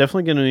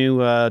definitely going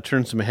to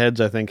turn some heads,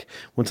 I think,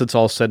 once it's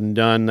all said and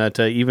done, that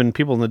even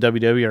people in the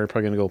WWE are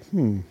probably going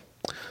to go,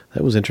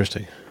 that was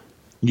interesting.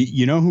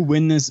 You know who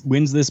wins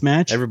this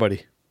match?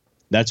 Everybody.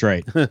 That's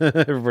right.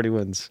 Everybody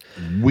wins.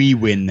 We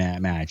win that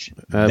match.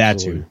 Absolutely.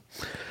 That's who.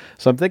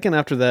 So I'm thinking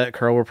after that,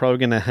 Carl, we're probably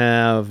going to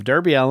have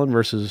Darby Allin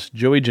versus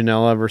Joey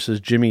Janela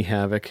versus Jimmy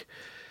Havoc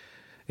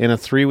in a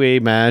 3-way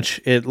match.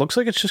 It looks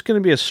like it's just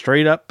going to be a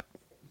straight up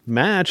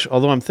match,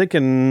 although I'm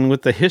thinking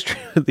with the history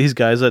of these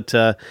guys that,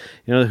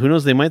 who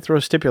knows, they might throw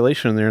a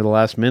stipulation in there at the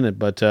last minute,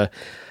 but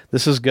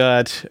this has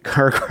got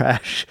car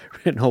crash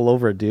written all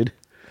over it, dude.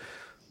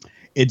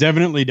 It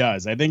definitely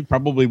does. I think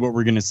probably what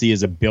we're going to see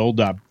is a build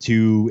up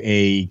to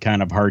a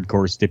kind of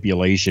hardcore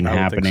stipulation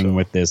happening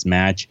with this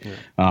match.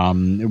 Yeah.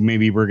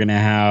 Maybe we're going to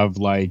have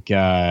like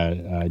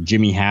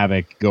Jimmy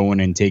Havoc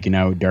going and taking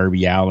out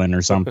Darby Allin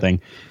or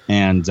something.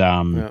 And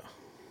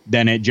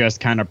then it just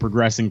kind of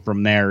progressing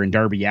from there, and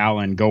Darby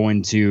Allin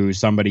going to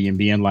somebody and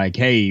being like,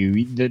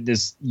 hey,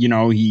 this,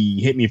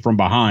 he hit me from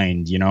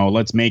behind,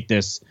 let's make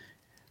this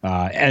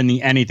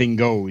anything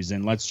goes,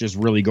 and let's just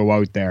really go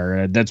out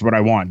there. That's what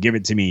I want. Give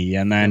it to me.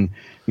 And then,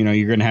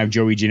 you're going to have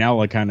Joey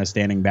Janela kind of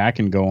standing back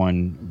and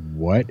going,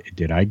 what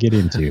did I get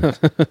into?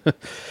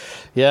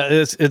 Yeah,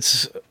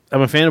 it's.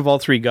 I'm a fan of all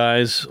three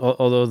guys,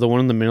 although the one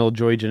in the middle,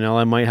 Joey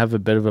Janela, I might have a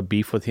bit of a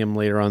beef with him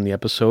later on in the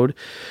episode.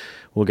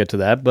 We'll get to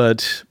that,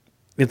 but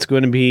it's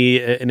going to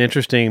be an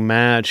interesting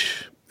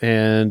match,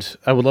 and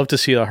I would love to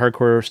see a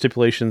hardcore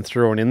stipulation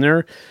thrown in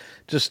there.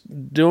 Just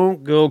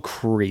don't go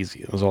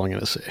crazy, is all I'm going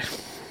to say.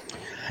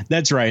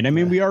 That's right. I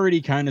mean, we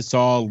already kind of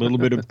saw a little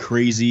bit of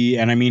crazy,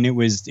 and I mean, it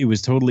was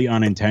totally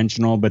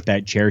unintentional, but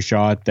that chair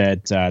shot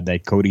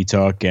that Cody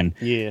took, and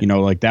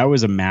that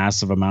was a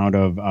massive amount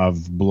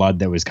of blood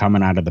that was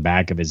coming out of the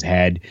back of his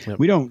head. Yep.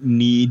 We don't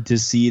need to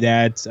see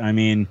that. I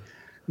mean,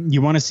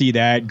 You want to see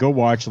that? Go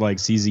watch like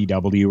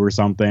CZW or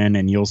something,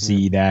 and you'll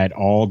see that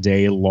all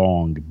day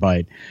long.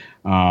 But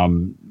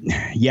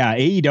yeah,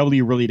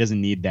 AEW really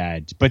doesn't need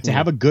that. But to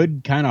have a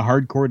good kind of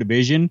hardcore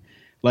division,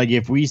 like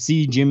if we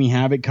see Jimmy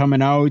Havoc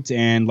coming out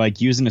and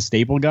like using a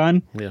staple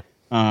gun,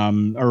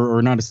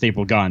 or not a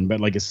staple gun, but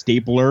like a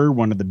stapler,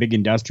 one of the big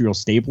industrial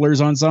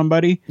staplers on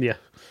somebody.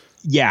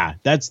 Yeah,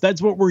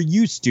 that's what we're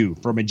used to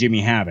from a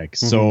Jimmy Havoc.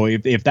 So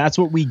if that's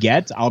what we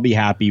get, I'll be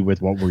happy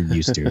with what we're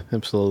used to.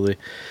 Absolutely.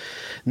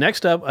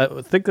 Next up,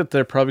 I think that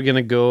they're probably going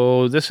to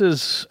go. This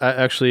is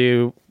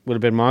actually would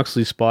have been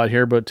Moxley's spot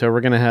here, but we're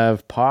going to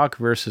have Pac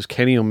versus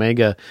Kenny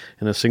Omega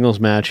in a singles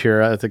match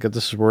here. I think that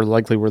this is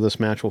likely where this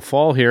match will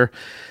fall here.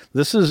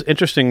 This is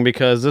interesting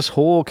because this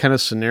whole kind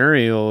of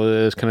scenario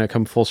is kind of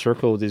come full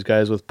circle with these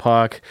guys, with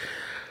Pac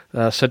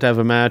set to have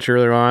a match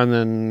earlier on,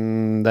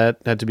 then that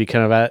had to be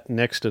kind of at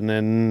next, and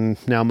then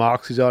now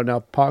Moxley's out, now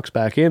Pac's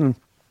back in.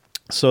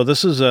 So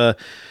this is an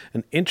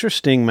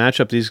interesting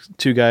matchup. These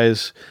two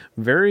guys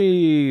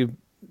very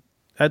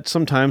at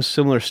sometimes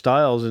similar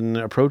styles and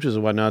approaches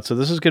and whatnot. So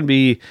this is going to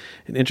be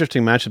an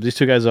interesting matchup. These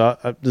two guys,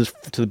 to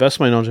the best of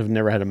my knowledge, have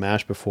never had a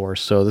match before.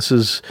 So this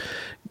is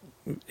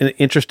an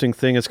interesting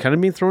thing. It's kind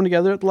of being thrown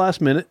together at the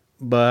last minute,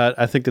 but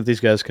I think that these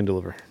guys can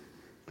deliver.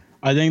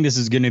 I think this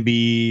is going to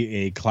be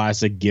a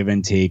classic give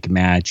and take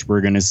match.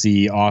 We're going to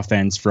see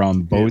offense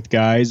from both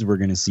guys. We're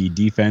going to see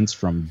defense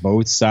from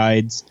both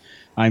sides.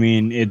 I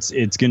mean, it's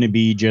going to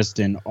be just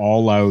an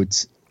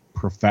all-out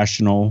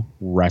professional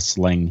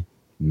wrestling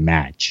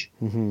match.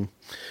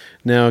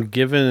 Now,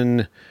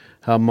 given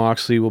how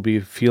Moxley will be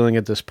feeling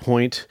at this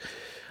point,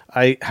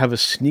 I have a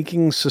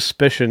sneaking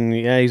suspicion.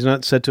 Yeah, he's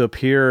not set to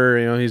appear.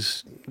 You know,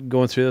 he's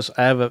going through this.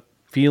 I have a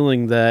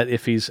feeling that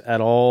if he's at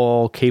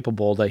all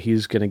capable, that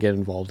he's going to get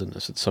involved in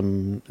this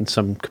in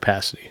some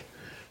capacity.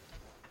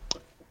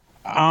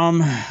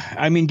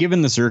 I mean,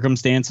 given the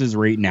circumstances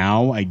right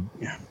now,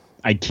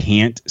 I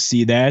can't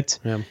see that.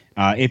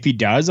 If he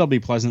does, I'll be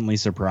pleasantly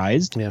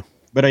surprised.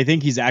 But I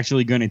think he's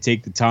actually going to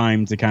take the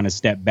time to kind of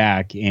step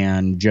back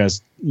and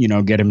just,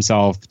 get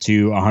himself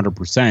to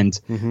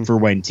 100% for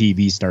when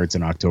TV starts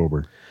in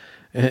October.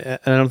 And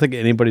I don't think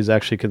anybody's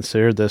actually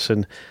considered this,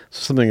 and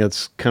something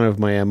that's kind of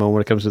my MO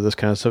when it comes to this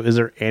kind of stuff. Is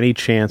there any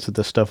chance that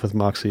the stuff with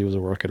Moxley was a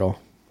work at all?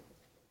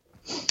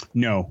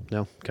 No.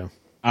 Okay.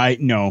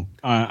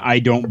 I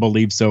don't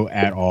believe so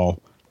at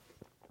all.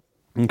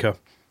 Okay.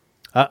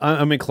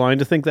 I'm inclined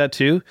to think that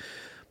too,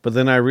 but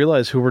then I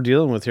realize who we're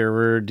dealing with here.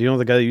 We're dealing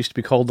with a guy that used to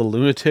be called the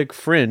Lunatic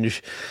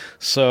Fringe.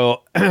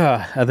 So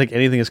I think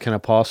anything is kind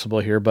of possible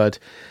here, but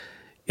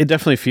it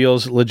definitely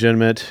feels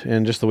legitimate,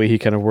 and just the way he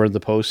kind of worded the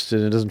post,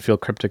 and it doesn't feel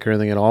cryptic or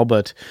anything at all.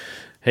 But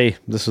hey,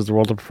 this is the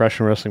world of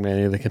professional wrestling, man.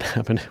 Anything can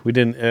happen. I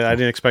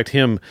didn't expect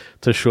him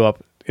to show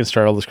up and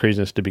start all this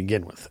craziness to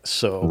begin with.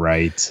 So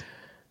right,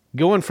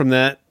 going from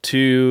that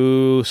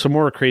to some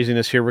more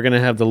craziness here, we're going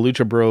to have the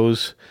Lucha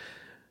Bros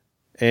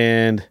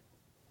and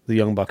the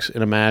Young Bucks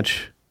in a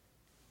match.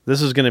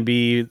 This is going to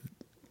be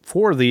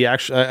for the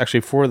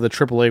for the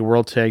AAA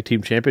World Tag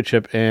Team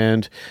Championship,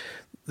 and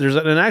there's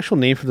an actual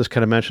name for this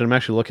kind of match, and I'm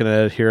actually looking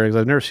at it here because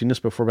I've never seen this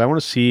before, but I want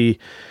to see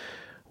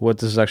what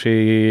this is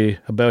actually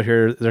about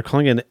here. They're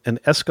calling it an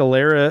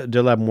Escalera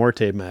de la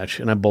Muerte match,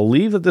 and I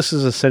believe that this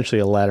is essentially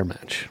a ladder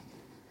match.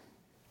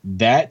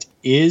 That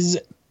is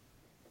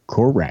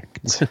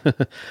correct.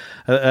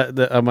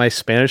 My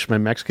Spanish, my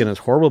Mexican is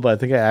horrible, but I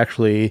think I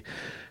actually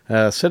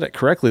said it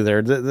correctly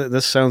there.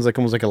 This sounds like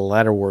almost like a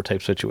ladder war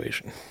type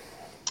situation.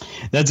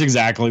 That's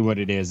exactly what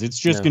it is. It's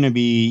just going to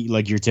be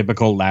like your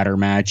typical ladder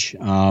match.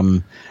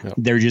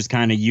 They're just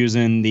kind of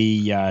using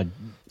the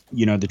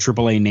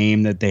AAA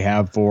name that they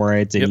have for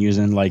it, and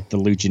using like the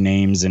lucha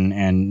names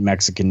and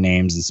Mexican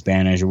names and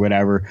Spanish or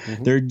whatever.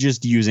 They're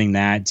just using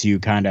that to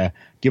kind of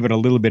give it a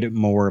little bit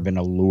more of an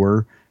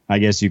allure, I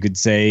guess you could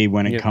say,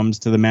 when it comes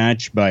to the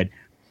match. But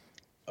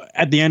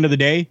at the end of the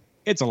day,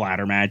 it's a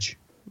ladder match.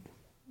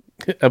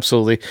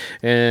 Absolutely.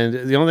 And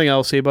the only thing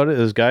I'll say about it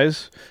is,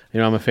 guys,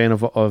 I'm a fan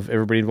of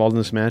everybody involved in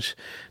this match.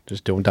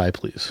 Just don't die,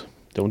 please.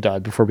 Don't die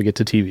before we get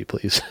to TV,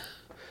 please.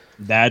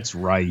 That's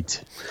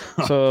right.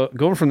 So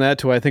going from that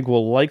to, I think,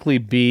 will likely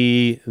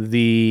be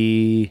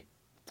the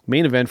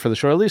main event for the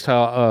show, at least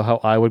how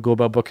I would go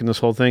about booking this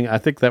whole thing. I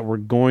think that we're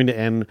going to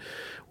end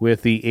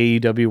with the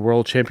AEW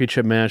World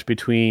Championship match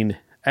between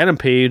Adam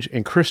Page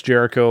and Chris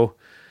Jericho.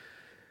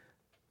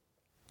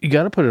 You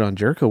got to put it on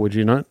Jericho, would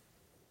you not?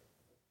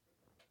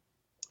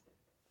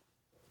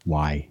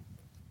 Why?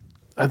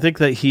 I think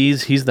that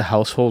he's the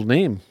household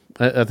name.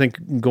 I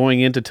think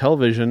going into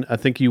television, I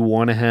think you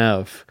want to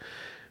have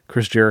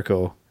Chris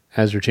Jericho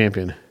as your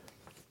champion.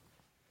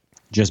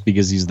 Just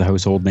because he's the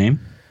household name?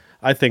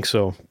 I think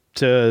so.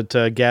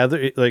 To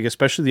gather, like,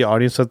 especially the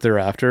audience that they're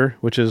after,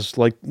 which is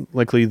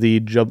likely the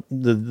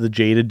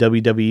jaded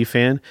WWE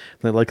fan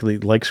that likely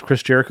likes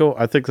Chris Jericho.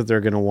 I think that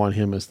they're going to want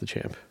him as the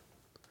champ.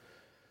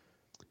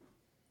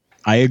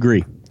 I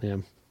agree. Yeah.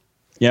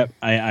 Yep.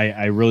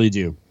 I really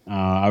do.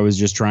 I was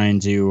just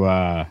trying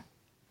to,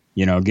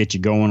 get you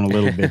going a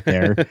little bit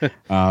there.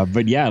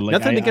 But yeah, like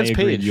nothing against I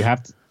agree. Page. You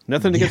have to.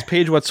 Nothing against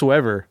Page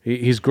whatsoever.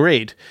 He's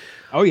great,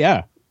 Oh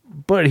yeah,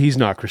 but he's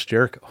not Chris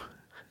Jericho.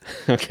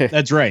 Okay.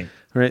 that's right.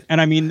 Right.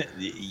 And I mean,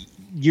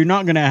 you're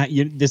not gonna.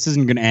 This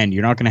isn't gonna end.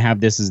 You're not gonna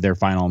have this as their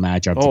final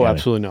matchup. Oh, together.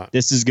 absolutely not.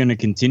 This is gonna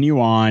continue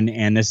on,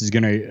 and this is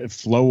gonna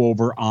flow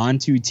over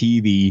onto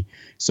TV.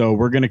 So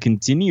we're gonna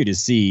continue to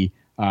see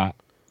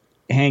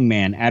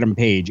Hangman, Adam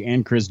Page,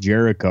 and Chris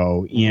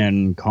Jericho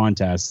in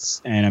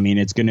contests, and I mean,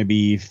 it's gonna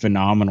be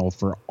phenomenal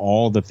for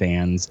all the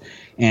fans.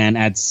 And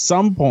at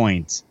some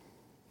point,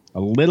 a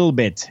little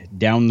bit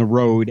down the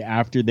road,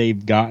 after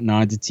they've gotten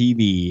onto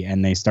TV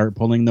and they start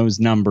pulling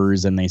those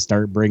numbers and they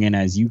start bringing,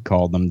 as you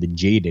call them, the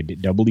jaded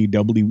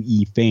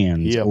WWE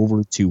fans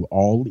over to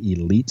All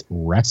Elite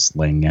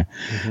Wrestling,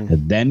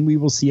 then we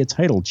will see a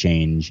title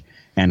change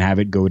and have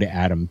it go to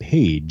Adam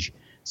Page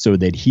so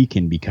that he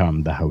can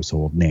become the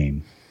household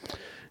name.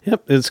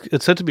 Yep,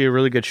 it's set to be a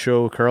really good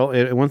show, Carl.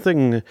 And one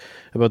thing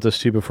about this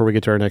too, before we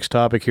get to our next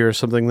topic here, is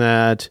something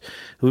that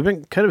we've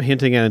been kind of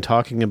hinting at and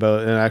talking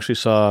about. And I actually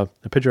saw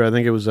a picture. I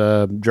think it was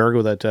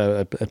Jargo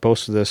that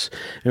posted this.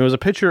 And it was a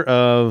picture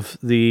of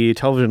the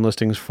television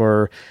listings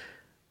for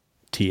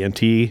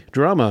TNT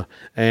Drama,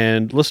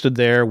 and listed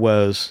there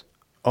was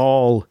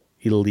All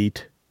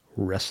Elite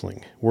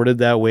Wrestling, worded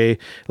that way. It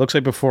looks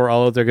like before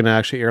All Out, they're going to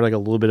actually air like a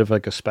little bit of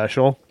like a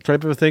special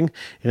type of a thing.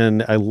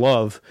 And I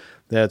love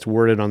that's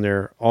worded on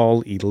their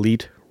All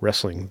Elite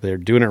Wrestling. They're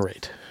doing it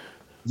right.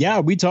 Yeah,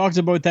 we talked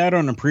about that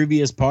on a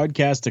previous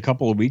podcast a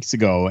couple of weeks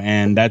ago,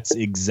 and that's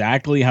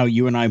exactly how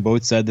you and I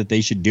both said that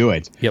they should do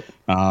it. Yep.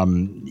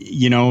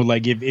 You know,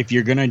 like if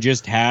you're gonna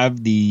just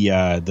have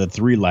the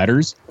three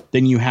letters,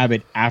 then you have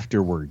it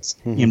afterwards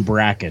in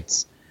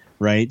brackets,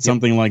 right? Yep.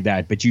 Something like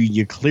that. But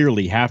you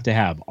clearly have to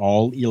have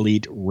All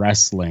Elite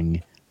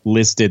Wrestling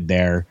listed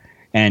there,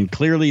 and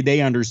clearly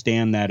they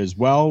understand that as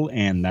well,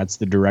 and that's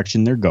the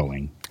direction they're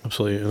going.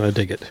 Absolutely, and I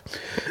dig it.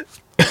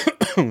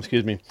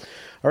 Excuse me.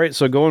 All right,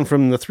 so going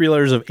from the three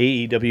letters of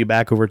AEW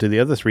back over to the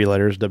other three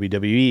letters,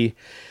 WWE,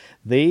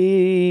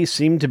 they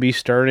seem to be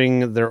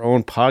starting their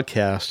own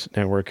podcast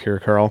network here,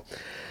 Carl.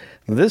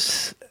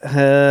 This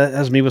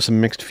has me with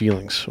some mixed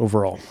feelings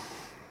overall.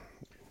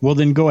 Well,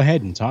 then go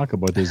ahead and talk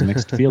about those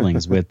mixed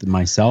feelings with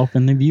myself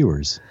and the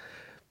viewers.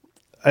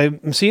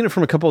 I'm seeing it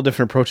from a couple of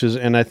different approaches,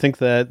 and I think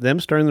that them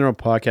starting their own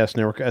podcast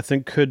network, I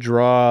think, could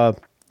draw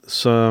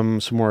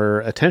some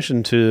more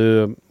attention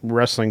to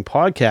wrestling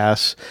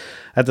podcasts.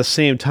 At the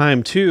same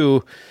time,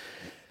 too,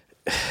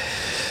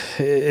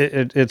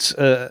 it's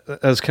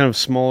as kind of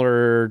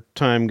smaller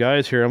time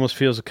guys here, it almost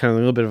feels kind of a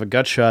little bit of a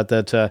gut shot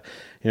that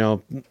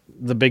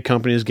the big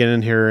companies get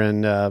in here,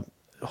 and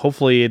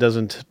hopefully it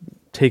doesn't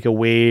take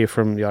away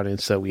from the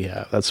audience that we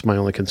have. That's my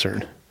only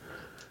concern.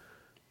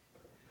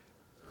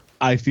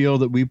 I feel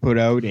that we put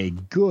out a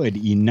good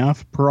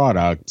enough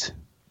product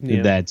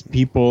that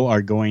people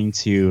are going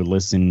to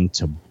listen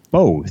to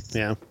both.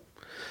 Yeah.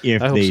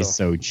 If they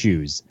so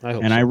choose.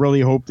 I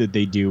really hope that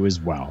they do as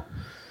well.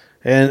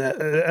 And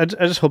I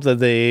just hope that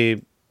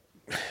they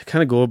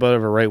kind of go about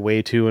it the right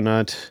way too, and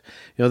not,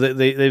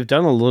 they've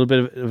done a little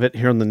bit of it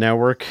here on the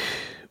network,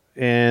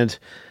 and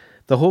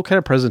the whole kind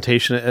of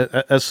presentation,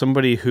 as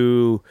somebody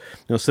who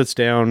sits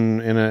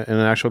down in an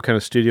actual kind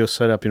of studio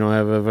setup,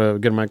 have a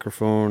good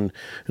microphone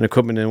and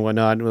equipment and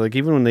whatnot. Like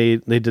even when they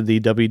did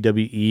the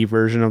WWE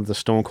version of the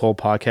Stone Cold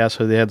podcast,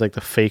 so they had like the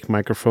fake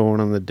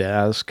microphone on the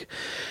desk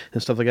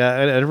and stuff like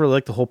that. I never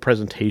liked the whole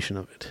presentation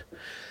of it.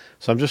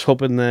 So I'm just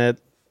hoping that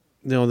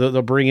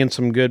they'll bring in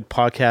some good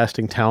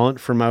podcasting talent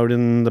from out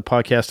in the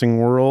podcasting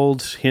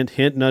world. Hint,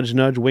 hint, nudge,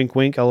 nudge, wink,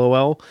 wink,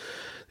 LOL.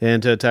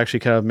 And to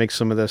actually kind of make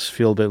some of this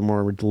feel a bit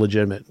more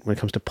legitimate when it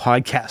comes to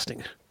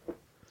podcasting.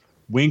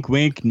 Wink,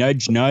 wink,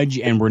 nudge, nudge,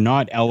 and we're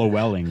not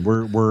LOLing.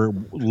 We're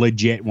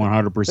legit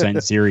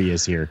 100%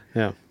 serious here.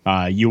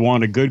 Yeah. You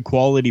want a good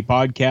quality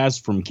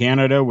podcast from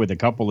Canada with a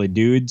couple of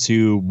dudes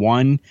who,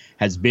 one,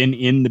 has been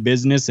in the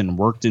business and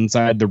worked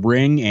inside the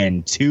ring,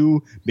 and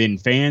two, been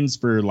fans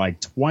for like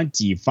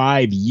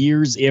 25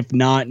 years, if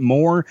not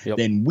more,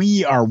 then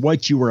we are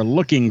what you are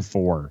looking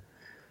for.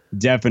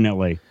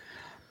 Definitely.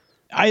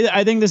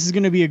 I think this is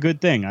going to be a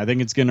good thing. I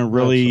think it's going to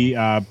really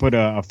put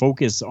a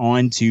focus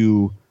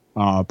onto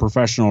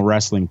professional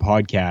wrestling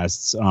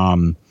podcasts.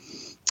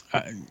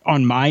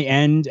 On my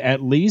end,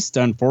 at least,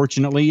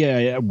 unfortunately,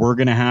 we're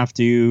going to have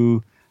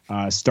to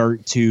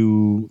start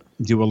to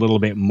do a little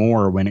bit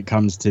more when it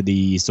comes to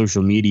the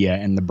social media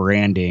and the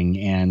branding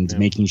and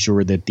making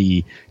sure that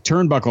the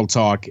Turnbuckle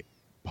Talk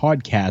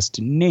podcast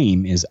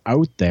name is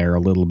out there a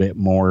little bit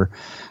more,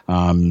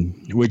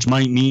 which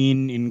might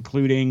mean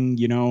including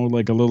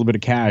like a little bit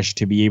of cash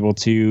to be able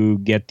to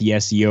get the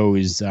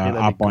SEOs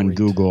up on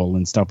Google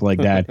and stuff like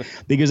that,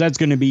 because that's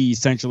going to be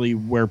essentially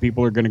where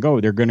people are going to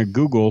go. They're going to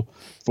Google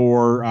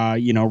for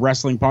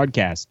wrestling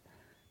podcast,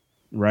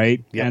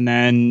 right? And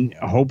then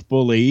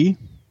hopefully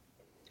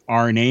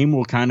our name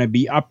will kind of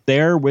be up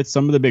there with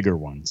some of the bigger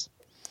ones.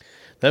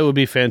 That would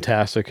be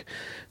fantastic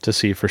to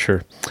see for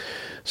sure.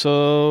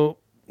 So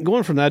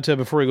going from that to,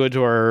 before we go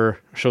to our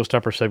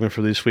showstopper segment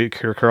for this week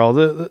here,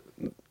 Carl,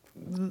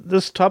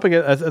 this topic,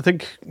 I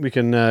think we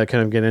can kind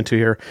of get into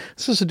here.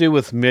 This has to do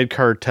with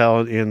mid-card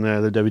talent in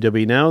the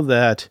WWE. Now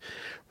that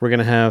we're going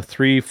to have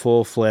 3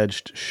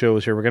 full-fledged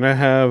shows here, we're going to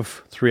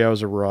have 3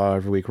 hours of Raw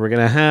every week. We're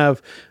going to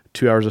have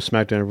 2 hours of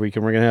SmackDown every week,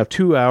 and we're going to have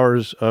 2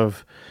 hours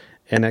of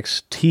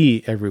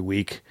NXT every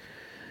week.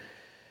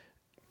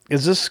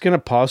 Is this going to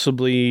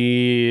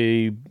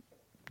possibly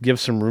give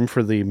some room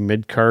for the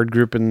mid-card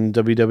group in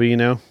WWE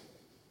now?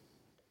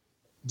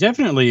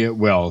 Definitely it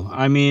will.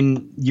 I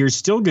mean, you're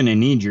still going to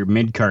need your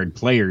mid-card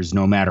players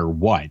no matter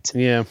what.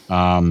 Yeah.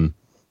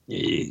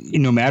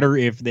 No matter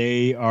if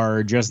they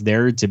are just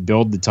there to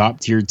build the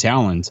top-tier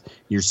talent,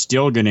 you're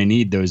still going to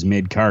need those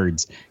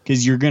mid-cards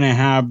because you're going to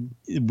have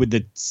with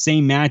the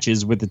same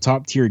matches with the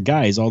top-tier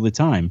guys all the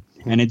time,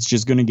 and it's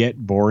just going to get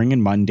boring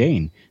and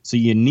mundane. So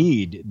you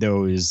need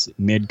those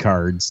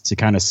mid-cards to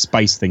kind of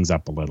spice things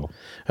up a little.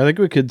 I think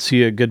we could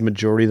see a good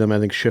majority of them, I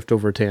think, shift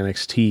over to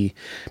NXT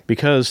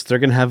because they're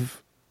going to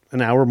have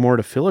an hour more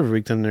to fill every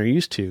week than they're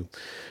used to.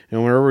 And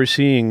whenever we're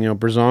seeing,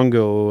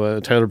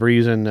 Breezango, Tyler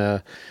Breeze,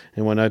 and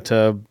whatnot,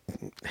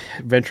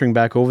 venturing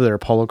back over there,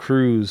 Apollo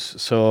Crews.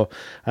 So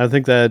I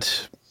think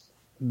that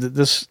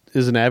this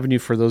is an avenue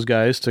for those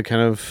guys to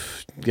kind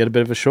of get a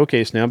bit of a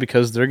showcase now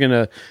because they're going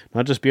to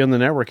not just be on the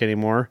network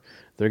anymore,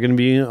 they're going to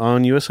be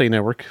on USA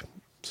Network.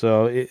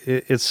 So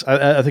it's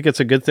I think it's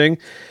a good thing.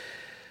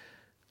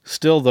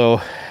 Still,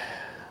 though,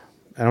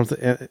 I don't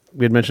think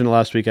we had mentioned it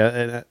last week.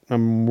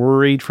 I'm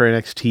worried for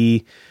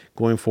NXT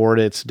going forward.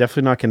 It's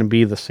definitely not going to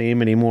be the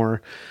same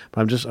anymore.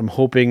 But I'm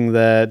hoping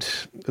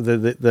that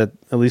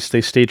at least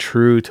they stay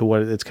true to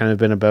what it's kind of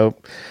been about.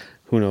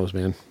 Who knows,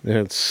 man?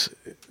 There's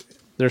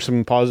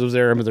some positives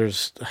there, but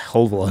there's a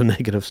whole lot of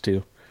negatives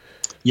too.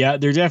 Yeah,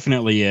 there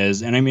definitely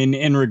is. And I mean,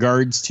 in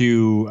regards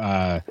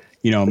to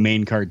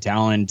main card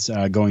talent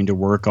going to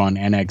work on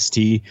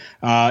NXT.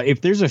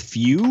 If there's a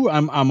few,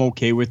 I'm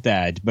okay with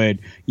that. But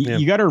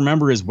you got to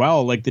remember as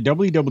well, like the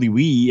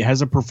WWE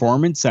has a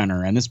performance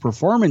center, and this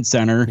performance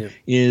center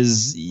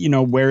is,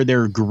 where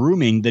they're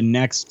grooming the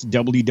next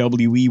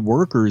WWE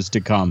workers to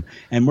come.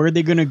 And where are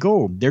they going to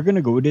go? They're going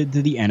to go to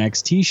the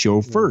NXT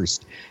show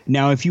first.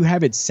 Now, if you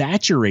have it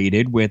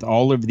saturated with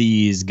all of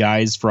these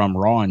guys from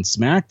Raw and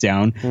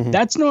SmackDown,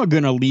 that's not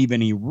going to leave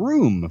any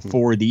room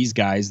for these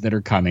guys that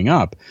are coming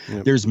up.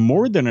 There's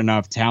more than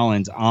enough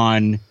talent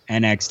on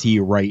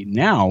NXT right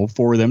now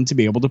for them to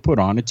be able to put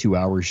on a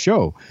 2-hour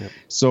show.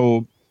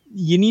 So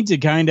you need to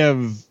kind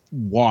of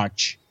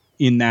watch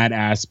in that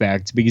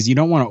aspect because you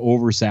don't want to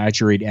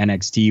oversaturate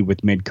NXT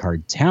with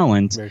mid-card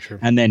talent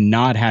and then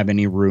not have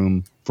any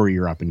room for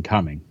your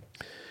up-and-coming.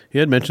 You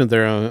had mentioned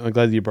there, I'm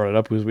glad you brought it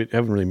up because we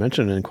haven't really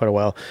mentioned it in quite a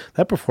while.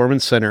 That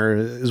performance center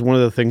is one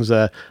of the things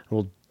that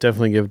will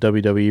definitely give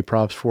WWE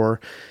props for.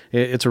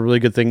 It's a really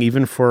good thing,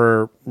 even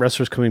for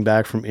wrestlers coming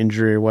back from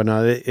injury or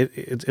whatnot.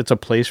 It's a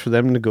place for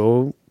them to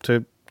go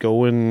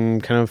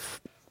and kind of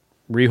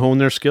rehone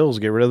their skills,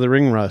 get rid of the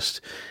ring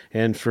rust.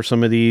 And for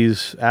some of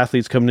these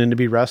athletes coming in to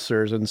be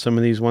wrestlers and some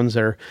of these ones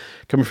that are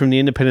coming from the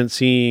independent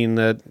scene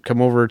that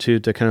come over to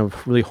kind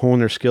of really hone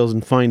their skills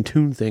and fine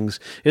tune things,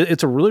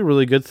 it's a really,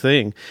 really good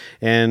thing.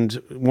 And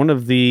one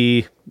of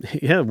the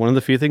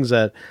few things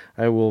that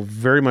I will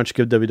very much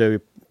give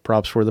WWE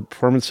props for, the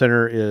Performance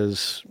Center,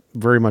 is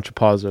very much a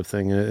positive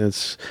thing.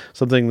 It's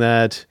something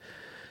that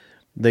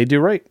they do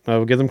right. I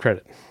will give them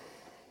credit.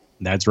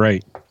 That's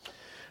right.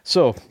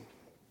 So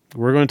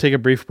we're going to take a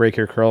brief break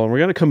here, Carl, and we're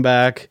going to come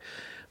back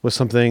with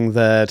something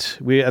that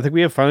I think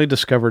we have finally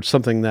discovered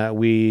something that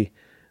we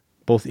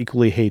both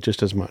equally hate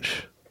just as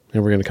much.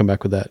 And we're going to come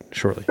back with that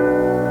shortly.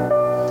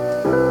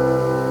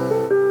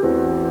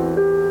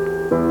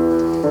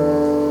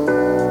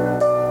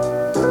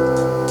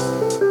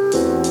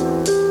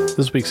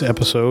 This week's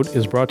episode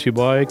is brought to you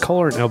by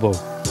Collar & Elbow.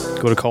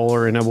 Go to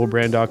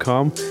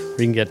collarandelbowbrand.com where you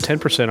can get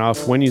 10%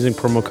 off when using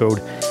promo code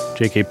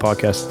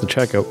JKPodcast at the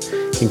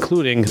checkout,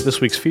 including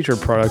this week's featured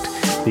product,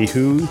 the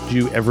Who'd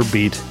You Ever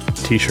Beat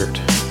t-shirt.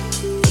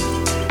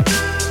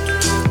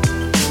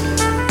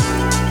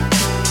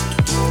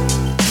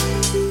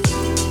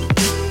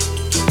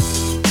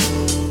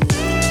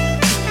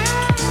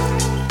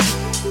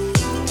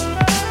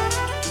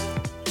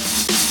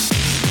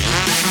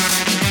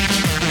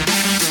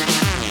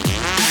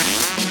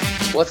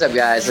 What's up,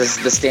 guys? This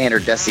is the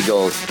standard Dusty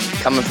Gold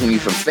coming from you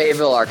from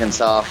Fayetteville,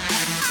 Arkansas.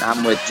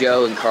 I'm with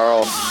Joe and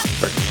Carl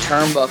for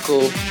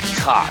Turnbuckle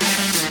Talk.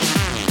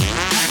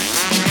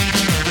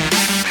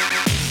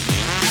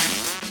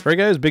 All right,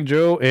 guys, Big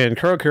Joe and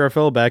Carl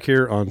Carafell back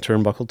here on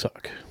Turnbuckle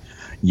Talk.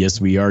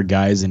 Yes, we are,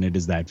 guys, and it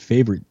is that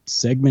favorite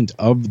segment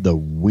of the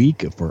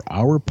week for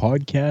our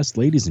podcast.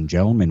 Ladies and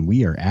gentlemen,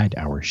 we are at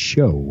our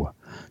show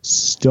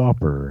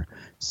stopper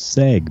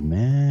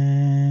segment.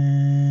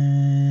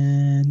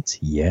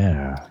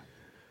 Yeah.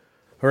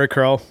 All right,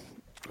 Carl.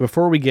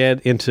 Before we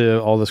get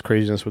into all this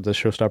craziness with the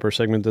showstopper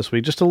segment this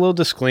week, just a little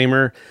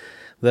disclaimer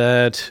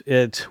that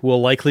it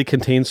will likely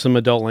contain some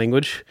adult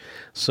language.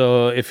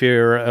 So if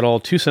you're at all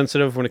too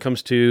sensitive when it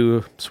comes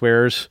to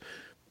swears,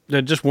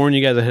 just warn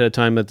you guys ahead of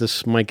time that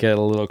this might get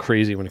a little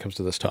crazy when it comes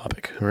to this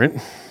topic. All right?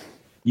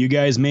 you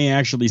guys may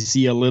actually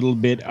see a little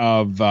bit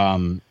of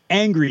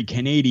angry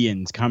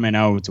Canadians coming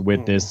out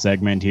with this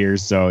segment here.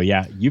 So,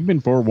 yeah, you've been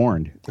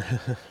forewarned.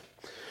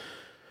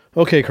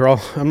 Okay,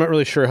 Carl, I'm not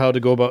really sure how to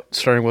go about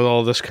starting with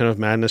all this kind of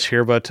madness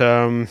here, but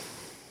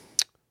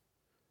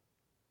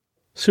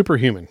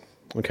Superhuman.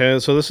 Okay,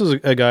 so this is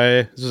a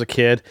guy, this is a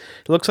kid.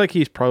 It looks like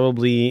he's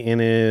probably in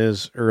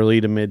his early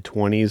to mid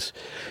 20s.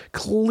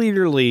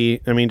 Clearly,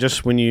 I mean,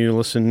 just when you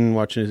listen,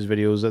 watching his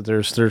videos, that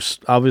there's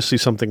obviously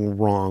something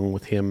wrong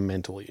with him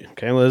mentally.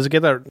 Okay, let's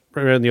get that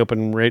right in the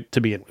open right to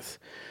begin with.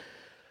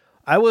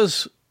 I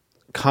was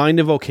kind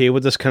of okay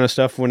with this kind of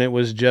stuff when it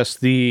was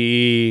just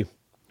the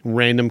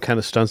random kind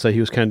of stunts that he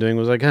was kind of doing. It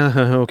was like,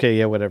 okay,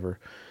 yeah, whatever.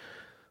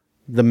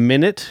 The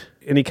minute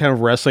any kind of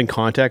wrestling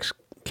context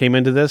came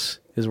into this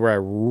is where I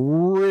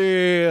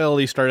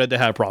really started to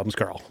have problems,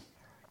 Carl.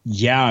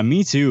 Yeah,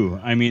 me too.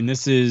 I mean,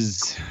 this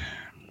is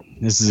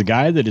a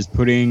guy that is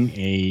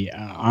putting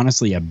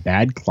honestly a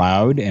bad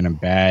cloud and a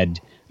bad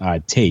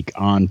take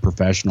on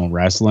professional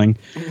wrestling.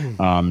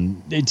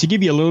 To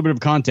give you a little bit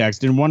of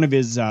context, in one of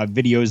his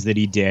videos that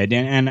he did,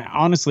 and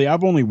honestly,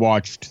 I've only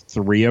watched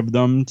 3 of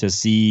them to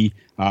see,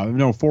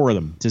 4 of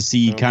them to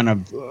see kind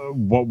of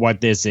what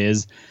this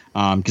is,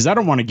 because I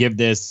don't want to give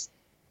this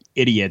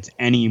idiot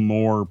any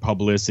more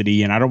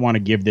publicity, and I don't want to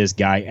give this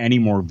guy any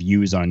more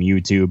views on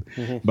YouTube.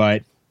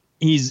 But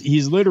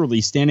he's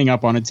literally standing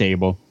up on a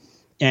table,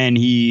 and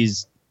he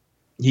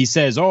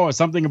says,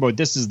 something about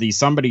this is the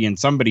somebody and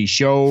somebody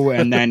show,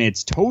 and then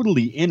it's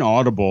totally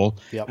inaudible.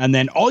 Yep. And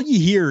then all you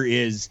hear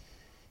is,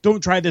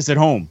 don't try this at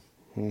home.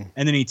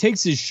 And then he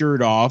takes his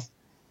shirt off,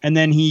 and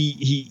then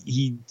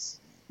he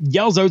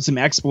yells out some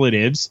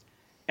expletives,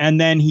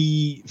 and then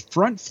he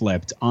front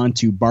flipped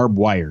onto barbed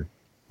wire.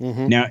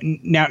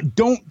 Now,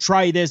 don't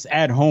try this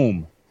at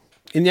home.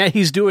 And yeah,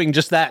 he's doing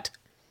just that.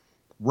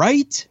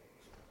 Right?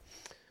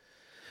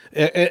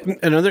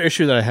 Another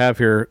issue that I have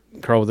here,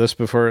 Carl, with this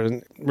before,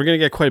 and we're going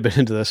to get quite a bit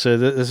into this. So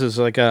this is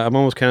like, I'm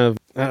almost kind of,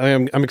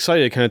 I'm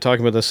excited kind of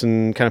talking about this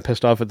and kind of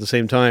pissed off at the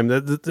same time.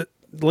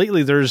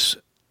 Lately, there's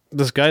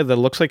this guy that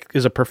looks like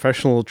is a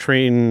professional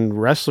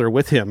trained wrestler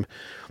with him.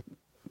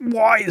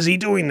 Why is he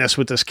doing this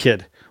with this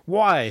kid?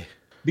 Why?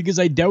 Because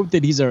I doubt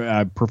that he's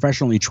a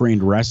professionally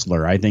trained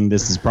wrestler. I think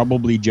this is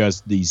probably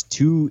just these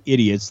 2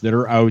 idiots that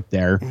are out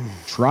there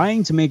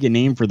trying to make a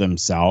name for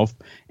themselves.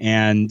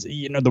 And,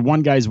 the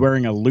one guy's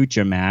wearing a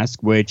lucha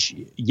mask, which,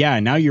 yeah,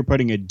 now you're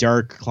putting a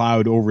dark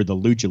cloud over the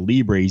lucha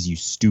libres, you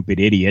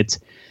stupid idiot.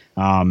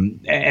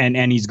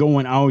 And he's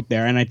going out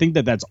there. And I think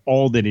that that's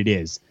all that it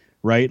is.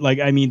 Right? Like,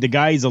 I mean, the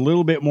guy's a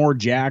little bit more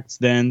jacked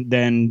than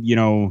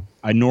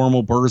a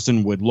normal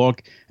person would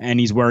look, and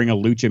he's wearing a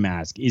lucha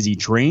mask. Is he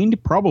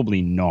trained?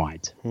 Probably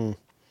not. When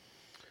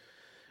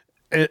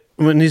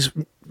these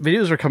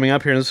videos are coming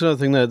up here, and this is another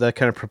thing that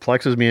kind of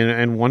perplexes me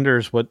and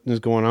wonders what is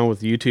going on with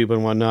YouTube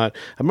and whatnot.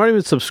 I'm not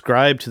even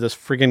subscribed to this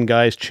friggin'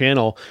 guy's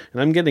channel,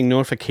 and I'm getting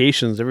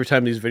notifications every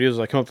time these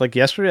videos come up. Like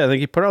yesterday, I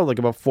think he put out like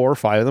about 4 or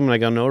 5 of them, and I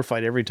got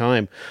notified every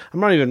time. I'm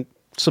not even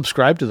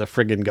subscribed to the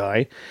friggin'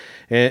 guy.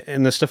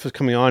 And the stuff is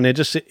coming on.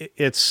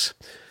 It's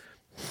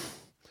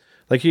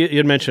like you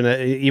had mentioned,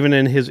 even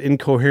in his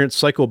incoherent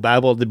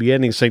psychobabble at the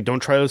beginning, saying,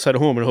 don't try this at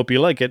home and hope you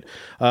like it.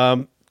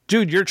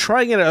 Dude, you're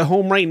trying it at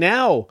home right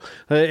now.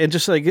 And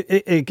just like,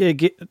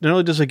 not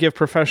only does it give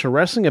professional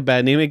wrestling a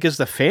bad name, it gives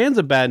the fans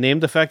a bad name.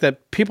 The fact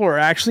that people are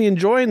actually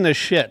enjoying this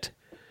shit.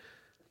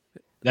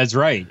 That's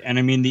right. And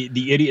I mean,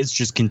 the idiot's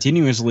just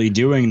continuously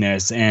doing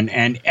this.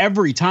 And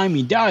every time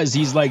he does,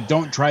 he's like,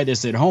 don't try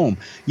this at home.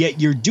 Yet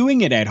you're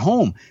doing it at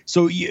home.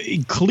 So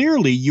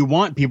clearly you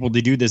want people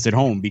to do this at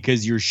home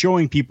because you're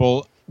showing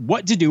people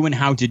what to do and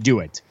how to do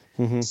it.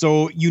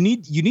 So you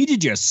need to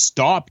just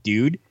stop,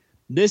 dude.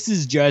 This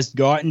has just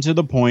gotten to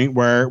the point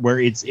where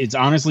it's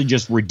honestly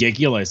just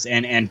ridiculous.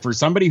 And for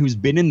somebody who's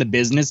been in the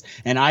business,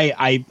 and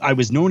I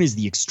was known as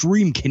the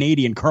extreme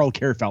Canadian Carl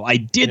Kerfell. I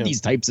did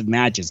these types of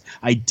matches.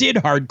 I did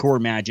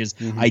hardcore matches.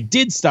 I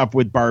did stuff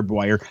with barbed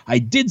wire. I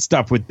did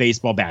stuff with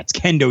baseball bats,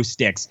 kendo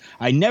sticks.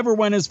 I never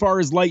went as far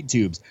as light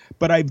tubes,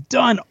 but I've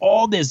done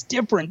all this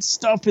different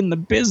stuff in the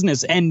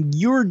business, and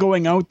you're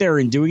going out there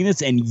and doing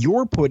this, and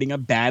you're putting a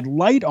bad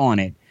light on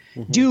it.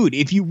 Dude,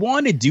 if you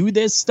want to do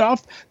this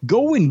stuff,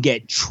 go and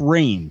get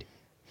trained.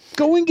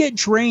 Go and get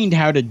trained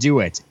how to do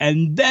it.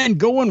 And then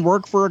go and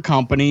work for a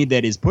company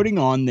that is putting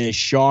on this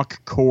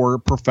shock core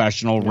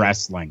professional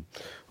wrestling.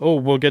 Oh,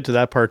 we'll get to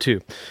that part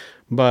too.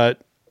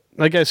 But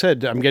like I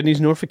said, I'm getting these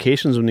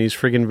notifications when these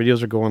friggin'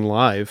 videos are going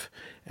live.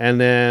 And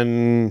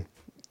then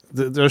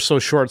they're so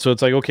short, so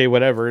it's like, okay,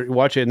 whatever,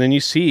 watch it. And then you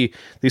see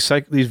these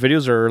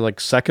videos are like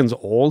seconds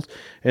old,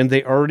 and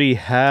they already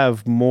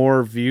have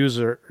more views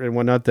and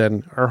whatnot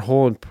than our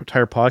whole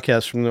entire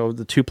podcast from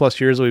the 2+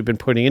 years that we've been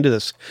putting into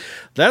this.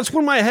 That's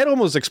when my head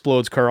almost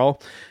explodes,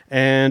 Carl.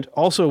 And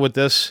also with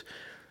this,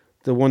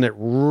 the one that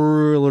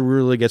really,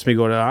 really gets me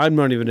going, I'm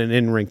not even an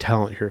in-ring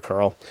talent here,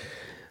 Carl.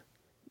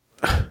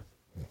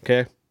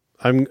 Okay,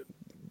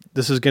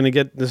 this is gonna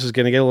get a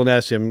little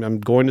nasty. I'm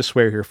going to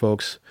swear here,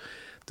 folks.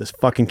 this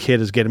fucking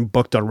kid is getting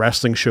booked on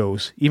wrestling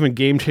shows. Even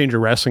Game Changer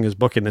Wrestling is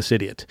booking this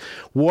idiot.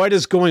 What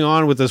is going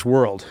on with this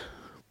world?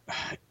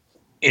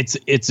 It's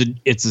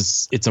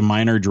a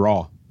minor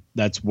draw.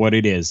 That's what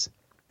it is.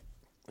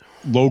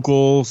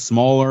 Local,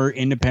 smaller,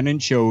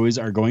 independent shows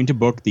are going to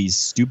book these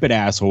stupid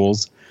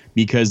assholes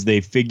because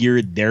they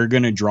figure they're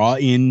going to draw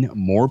in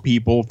more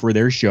people for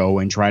their show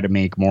and try to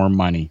make more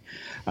money.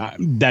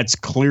 That's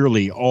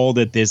clearly all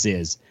that this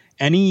is.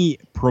 Any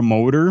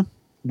promoter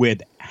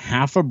with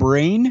half a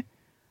brain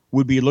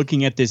would be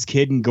looking at this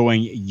kid and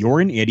going, "You're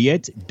an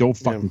idiot. Don't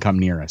fucking come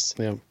near us."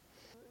 Yeah.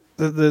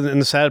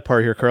 And the sad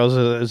part here, Carl,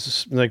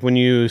 is like when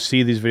you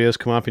see these videos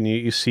come up and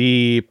you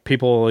see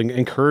people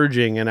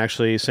encouraging and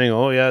actually saying,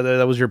 "Oh yeah,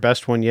 that was your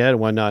best one yet," and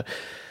whatnot.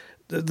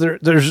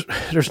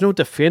 There's no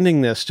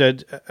defending this.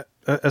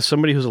 As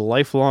somebody who's a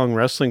lifelong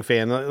wrestling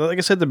fan, like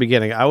I said at the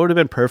beginning, I would have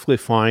been perfectly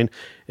fine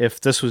if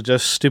this was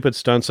just stupid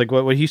stunts. Like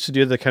what he used to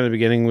do at the kind of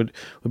beginning would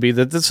be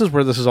that this is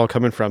where this is all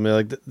coming from.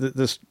 Like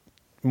this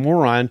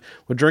moron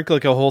would drink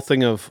like a whole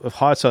thing of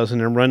hot sauce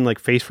and then run like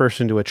face first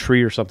into a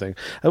tree or something.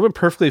 I would be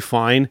perfectly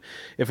fine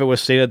if it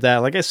was stated that.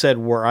 Like I said,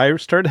 where I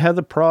started to have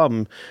the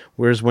problem,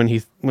 whereas when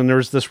there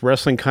was this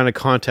wrestling kind of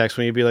context,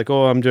 when he'd be like,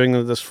 "Oh, I'm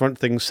doing this front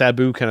thing,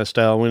 Sabu kind of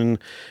style," when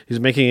he's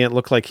making it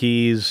look like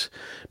he's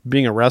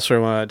being a wrestler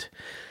and whatnot.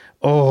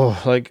 Oh,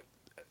 like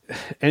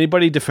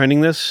anybody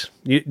defending this,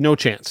 no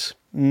chance.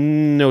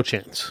 No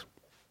chance.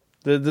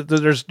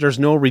 There's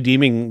no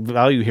redeeming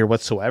value here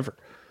whatsoever.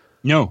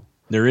 No,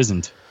 there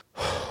isn't.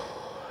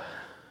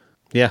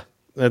 Yeah,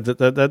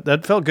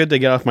 that felt good to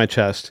get off my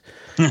chest,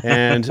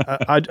 and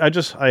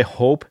I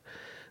hope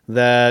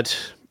that,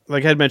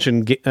 like I had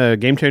mentioned,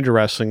 Game Changer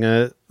Wrestling,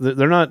 they're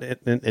not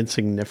an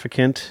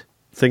insignificant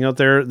thing out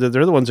there.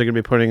 They're the ones that are going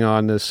to be putting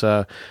on this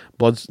the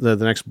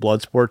next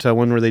Bloodsport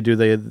one where they do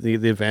the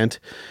event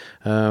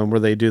where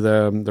they do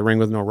the ring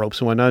with no ropes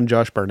and whatnot. And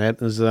Josh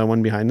Barnett is the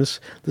one behind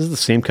this. This is the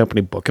same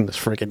company booking this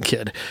freaking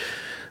kid.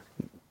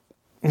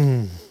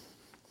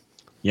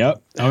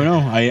 Yep. Oh no,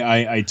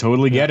 I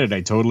totally get it.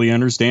 I totally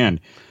understand.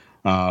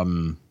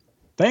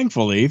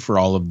 Thankfully for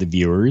all of the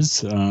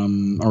viewers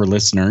or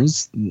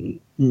listeners,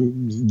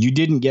 you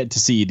didn't get to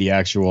see the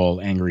actual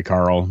Angry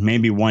Carl.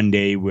 Maybe one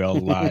day we'll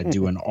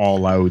do an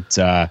all-out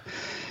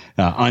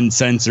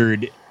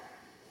uncensored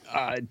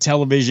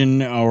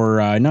television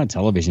or not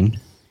television,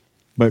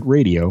 but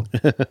radio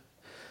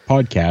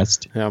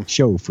podcast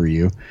show for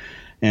you.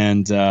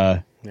 And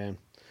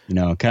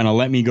kind of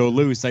let me go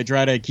loose. I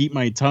try to keep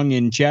my tongue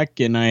in check,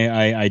 and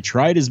I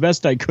tried as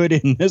best I could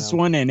in this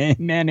one, and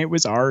man, it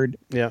was hard.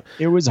 Yeah,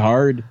 it was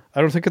hard.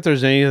 I don't think that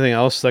there's anything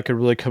else that could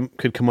really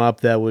come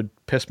up that would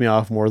piss me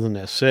off more than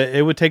this.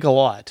 It would take a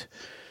lot.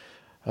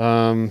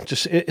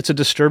 It's a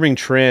disturbing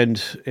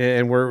trend,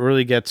 and where it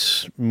really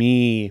gets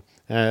me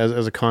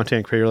as a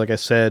content creator, like I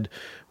said,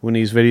 when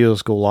these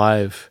videos go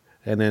live,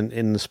 and then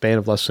in the span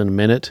of less than a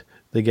minute,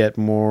 they get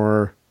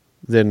more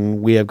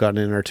than we have gotten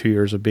in our 2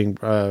 years of being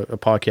a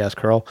podcast,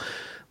 Carl.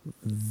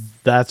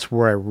 That's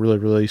where I really,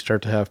 really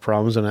start to have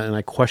problems, and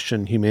I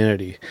question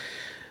humanity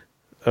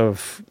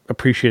of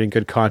appreciating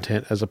good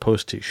content as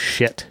opposed to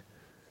shit.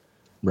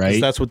 Right?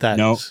 That's what that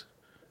is.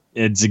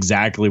 It's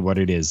exactly what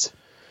it is.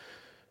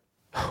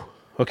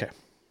 Okay.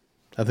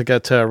 I think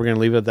that we're going to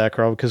leave it at that,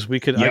 Carl, because we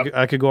could. Yep.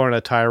 I could go on a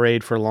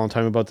tirade for a long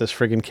time about this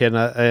friggin' kid,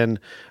 and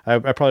I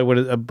probably would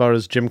about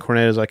as Jim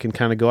Cornette as I can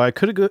kind of go. I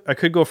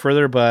could go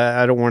further, but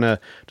I don't want to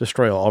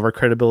destroy all of our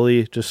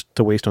credibility just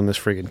to waste on this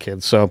friggin'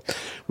 kid. So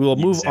we will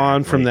move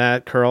on from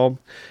that, Carl.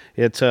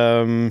 It's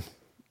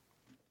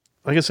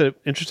like I said,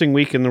 interesting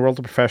week in the world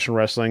of professional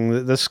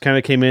wrestling. This kind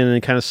of came in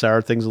and kind of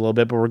soured things a little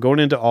bit, but we're going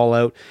into All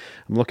Out.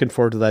 I'm looking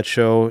forward to that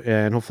show,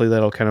 and hopefully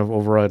that'll kind of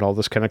override all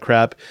this kind of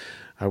crap.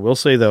 I will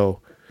say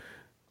though,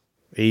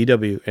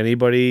 AEW,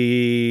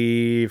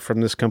 anybody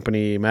from this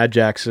company, Matt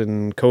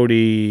Jackson,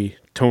 Cody,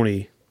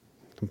 Tony,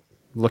 I'm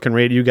looking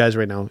right at you guys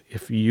right now.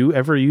 If you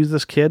ever use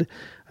this kid,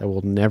 I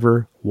will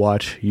never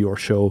watch your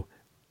show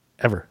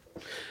ever.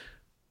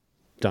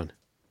 Done.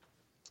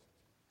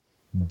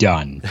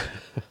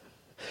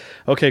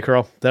 Okay,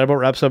 Carl, that about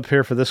wraps up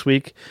here for this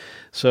week.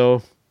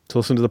 So to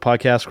listen to the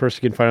podcast, of course,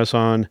 you can find us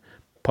on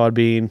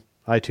Podbean,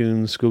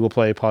 iTunes, Google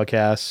Play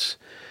Podcasts,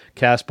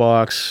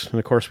 CastBox, and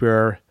of course we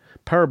are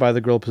powered by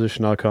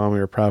thegorillposition.com. We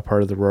are a proud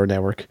part of the Roar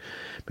Network.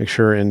 Make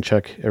sure and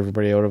check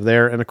everybody out over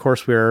there. And of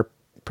course, we are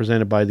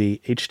presented by the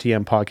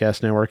HTM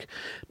Podcast Network.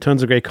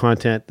 Tons of great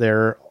content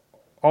there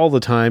all the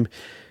time.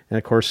 And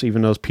of course,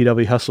 even those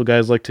PW Hustle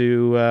guys like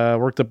to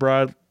work the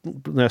Brock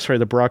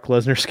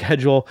Lesnar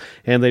schedule,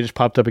 and they just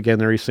popped up again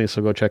there recently,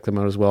 so go check them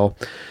out as well.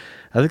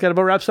 I think that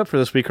about wraps up for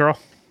this week, Carl.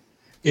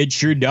 It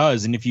sure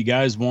does. And if you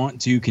guys want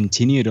to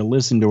continue to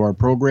listen to our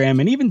program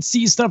and even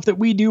see stuff that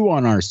we do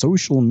on our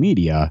social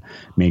media,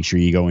 make sure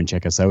you go and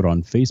check us out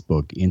on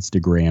Facebook,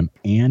 Instagram,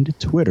 and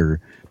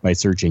Twitter by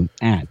searching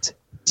at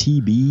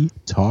TB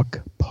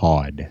Talk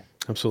Pod.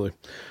 Absolutely.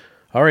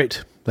 All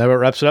right. That about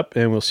wraps it up,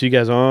 and we'll see you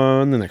guys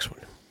on the next one.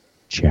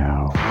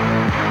 Ciao.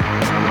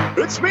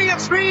 It's me,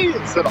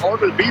 instead of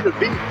R&B to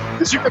V.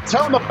 As you can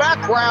tell in the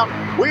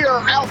background, we are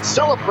out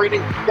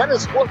celebrating. That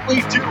is what we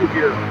do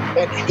here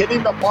at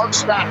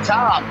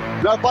HittingTheMarks.com.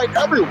 And I invite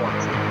everyone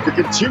to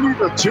continue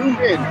to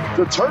tune in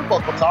to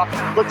Turnbuckle Talk,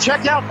 but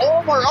check out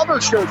all of our other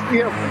shows. We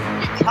have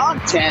weekly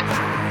content,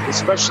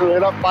 especially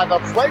lit up by the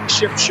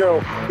flagship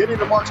show, Hitting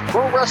the Marks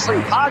Pro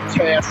Wrestling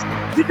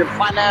Podcast. You can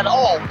find that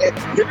all at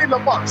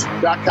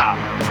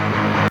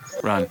HittingTheMarks.com.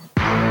 Run.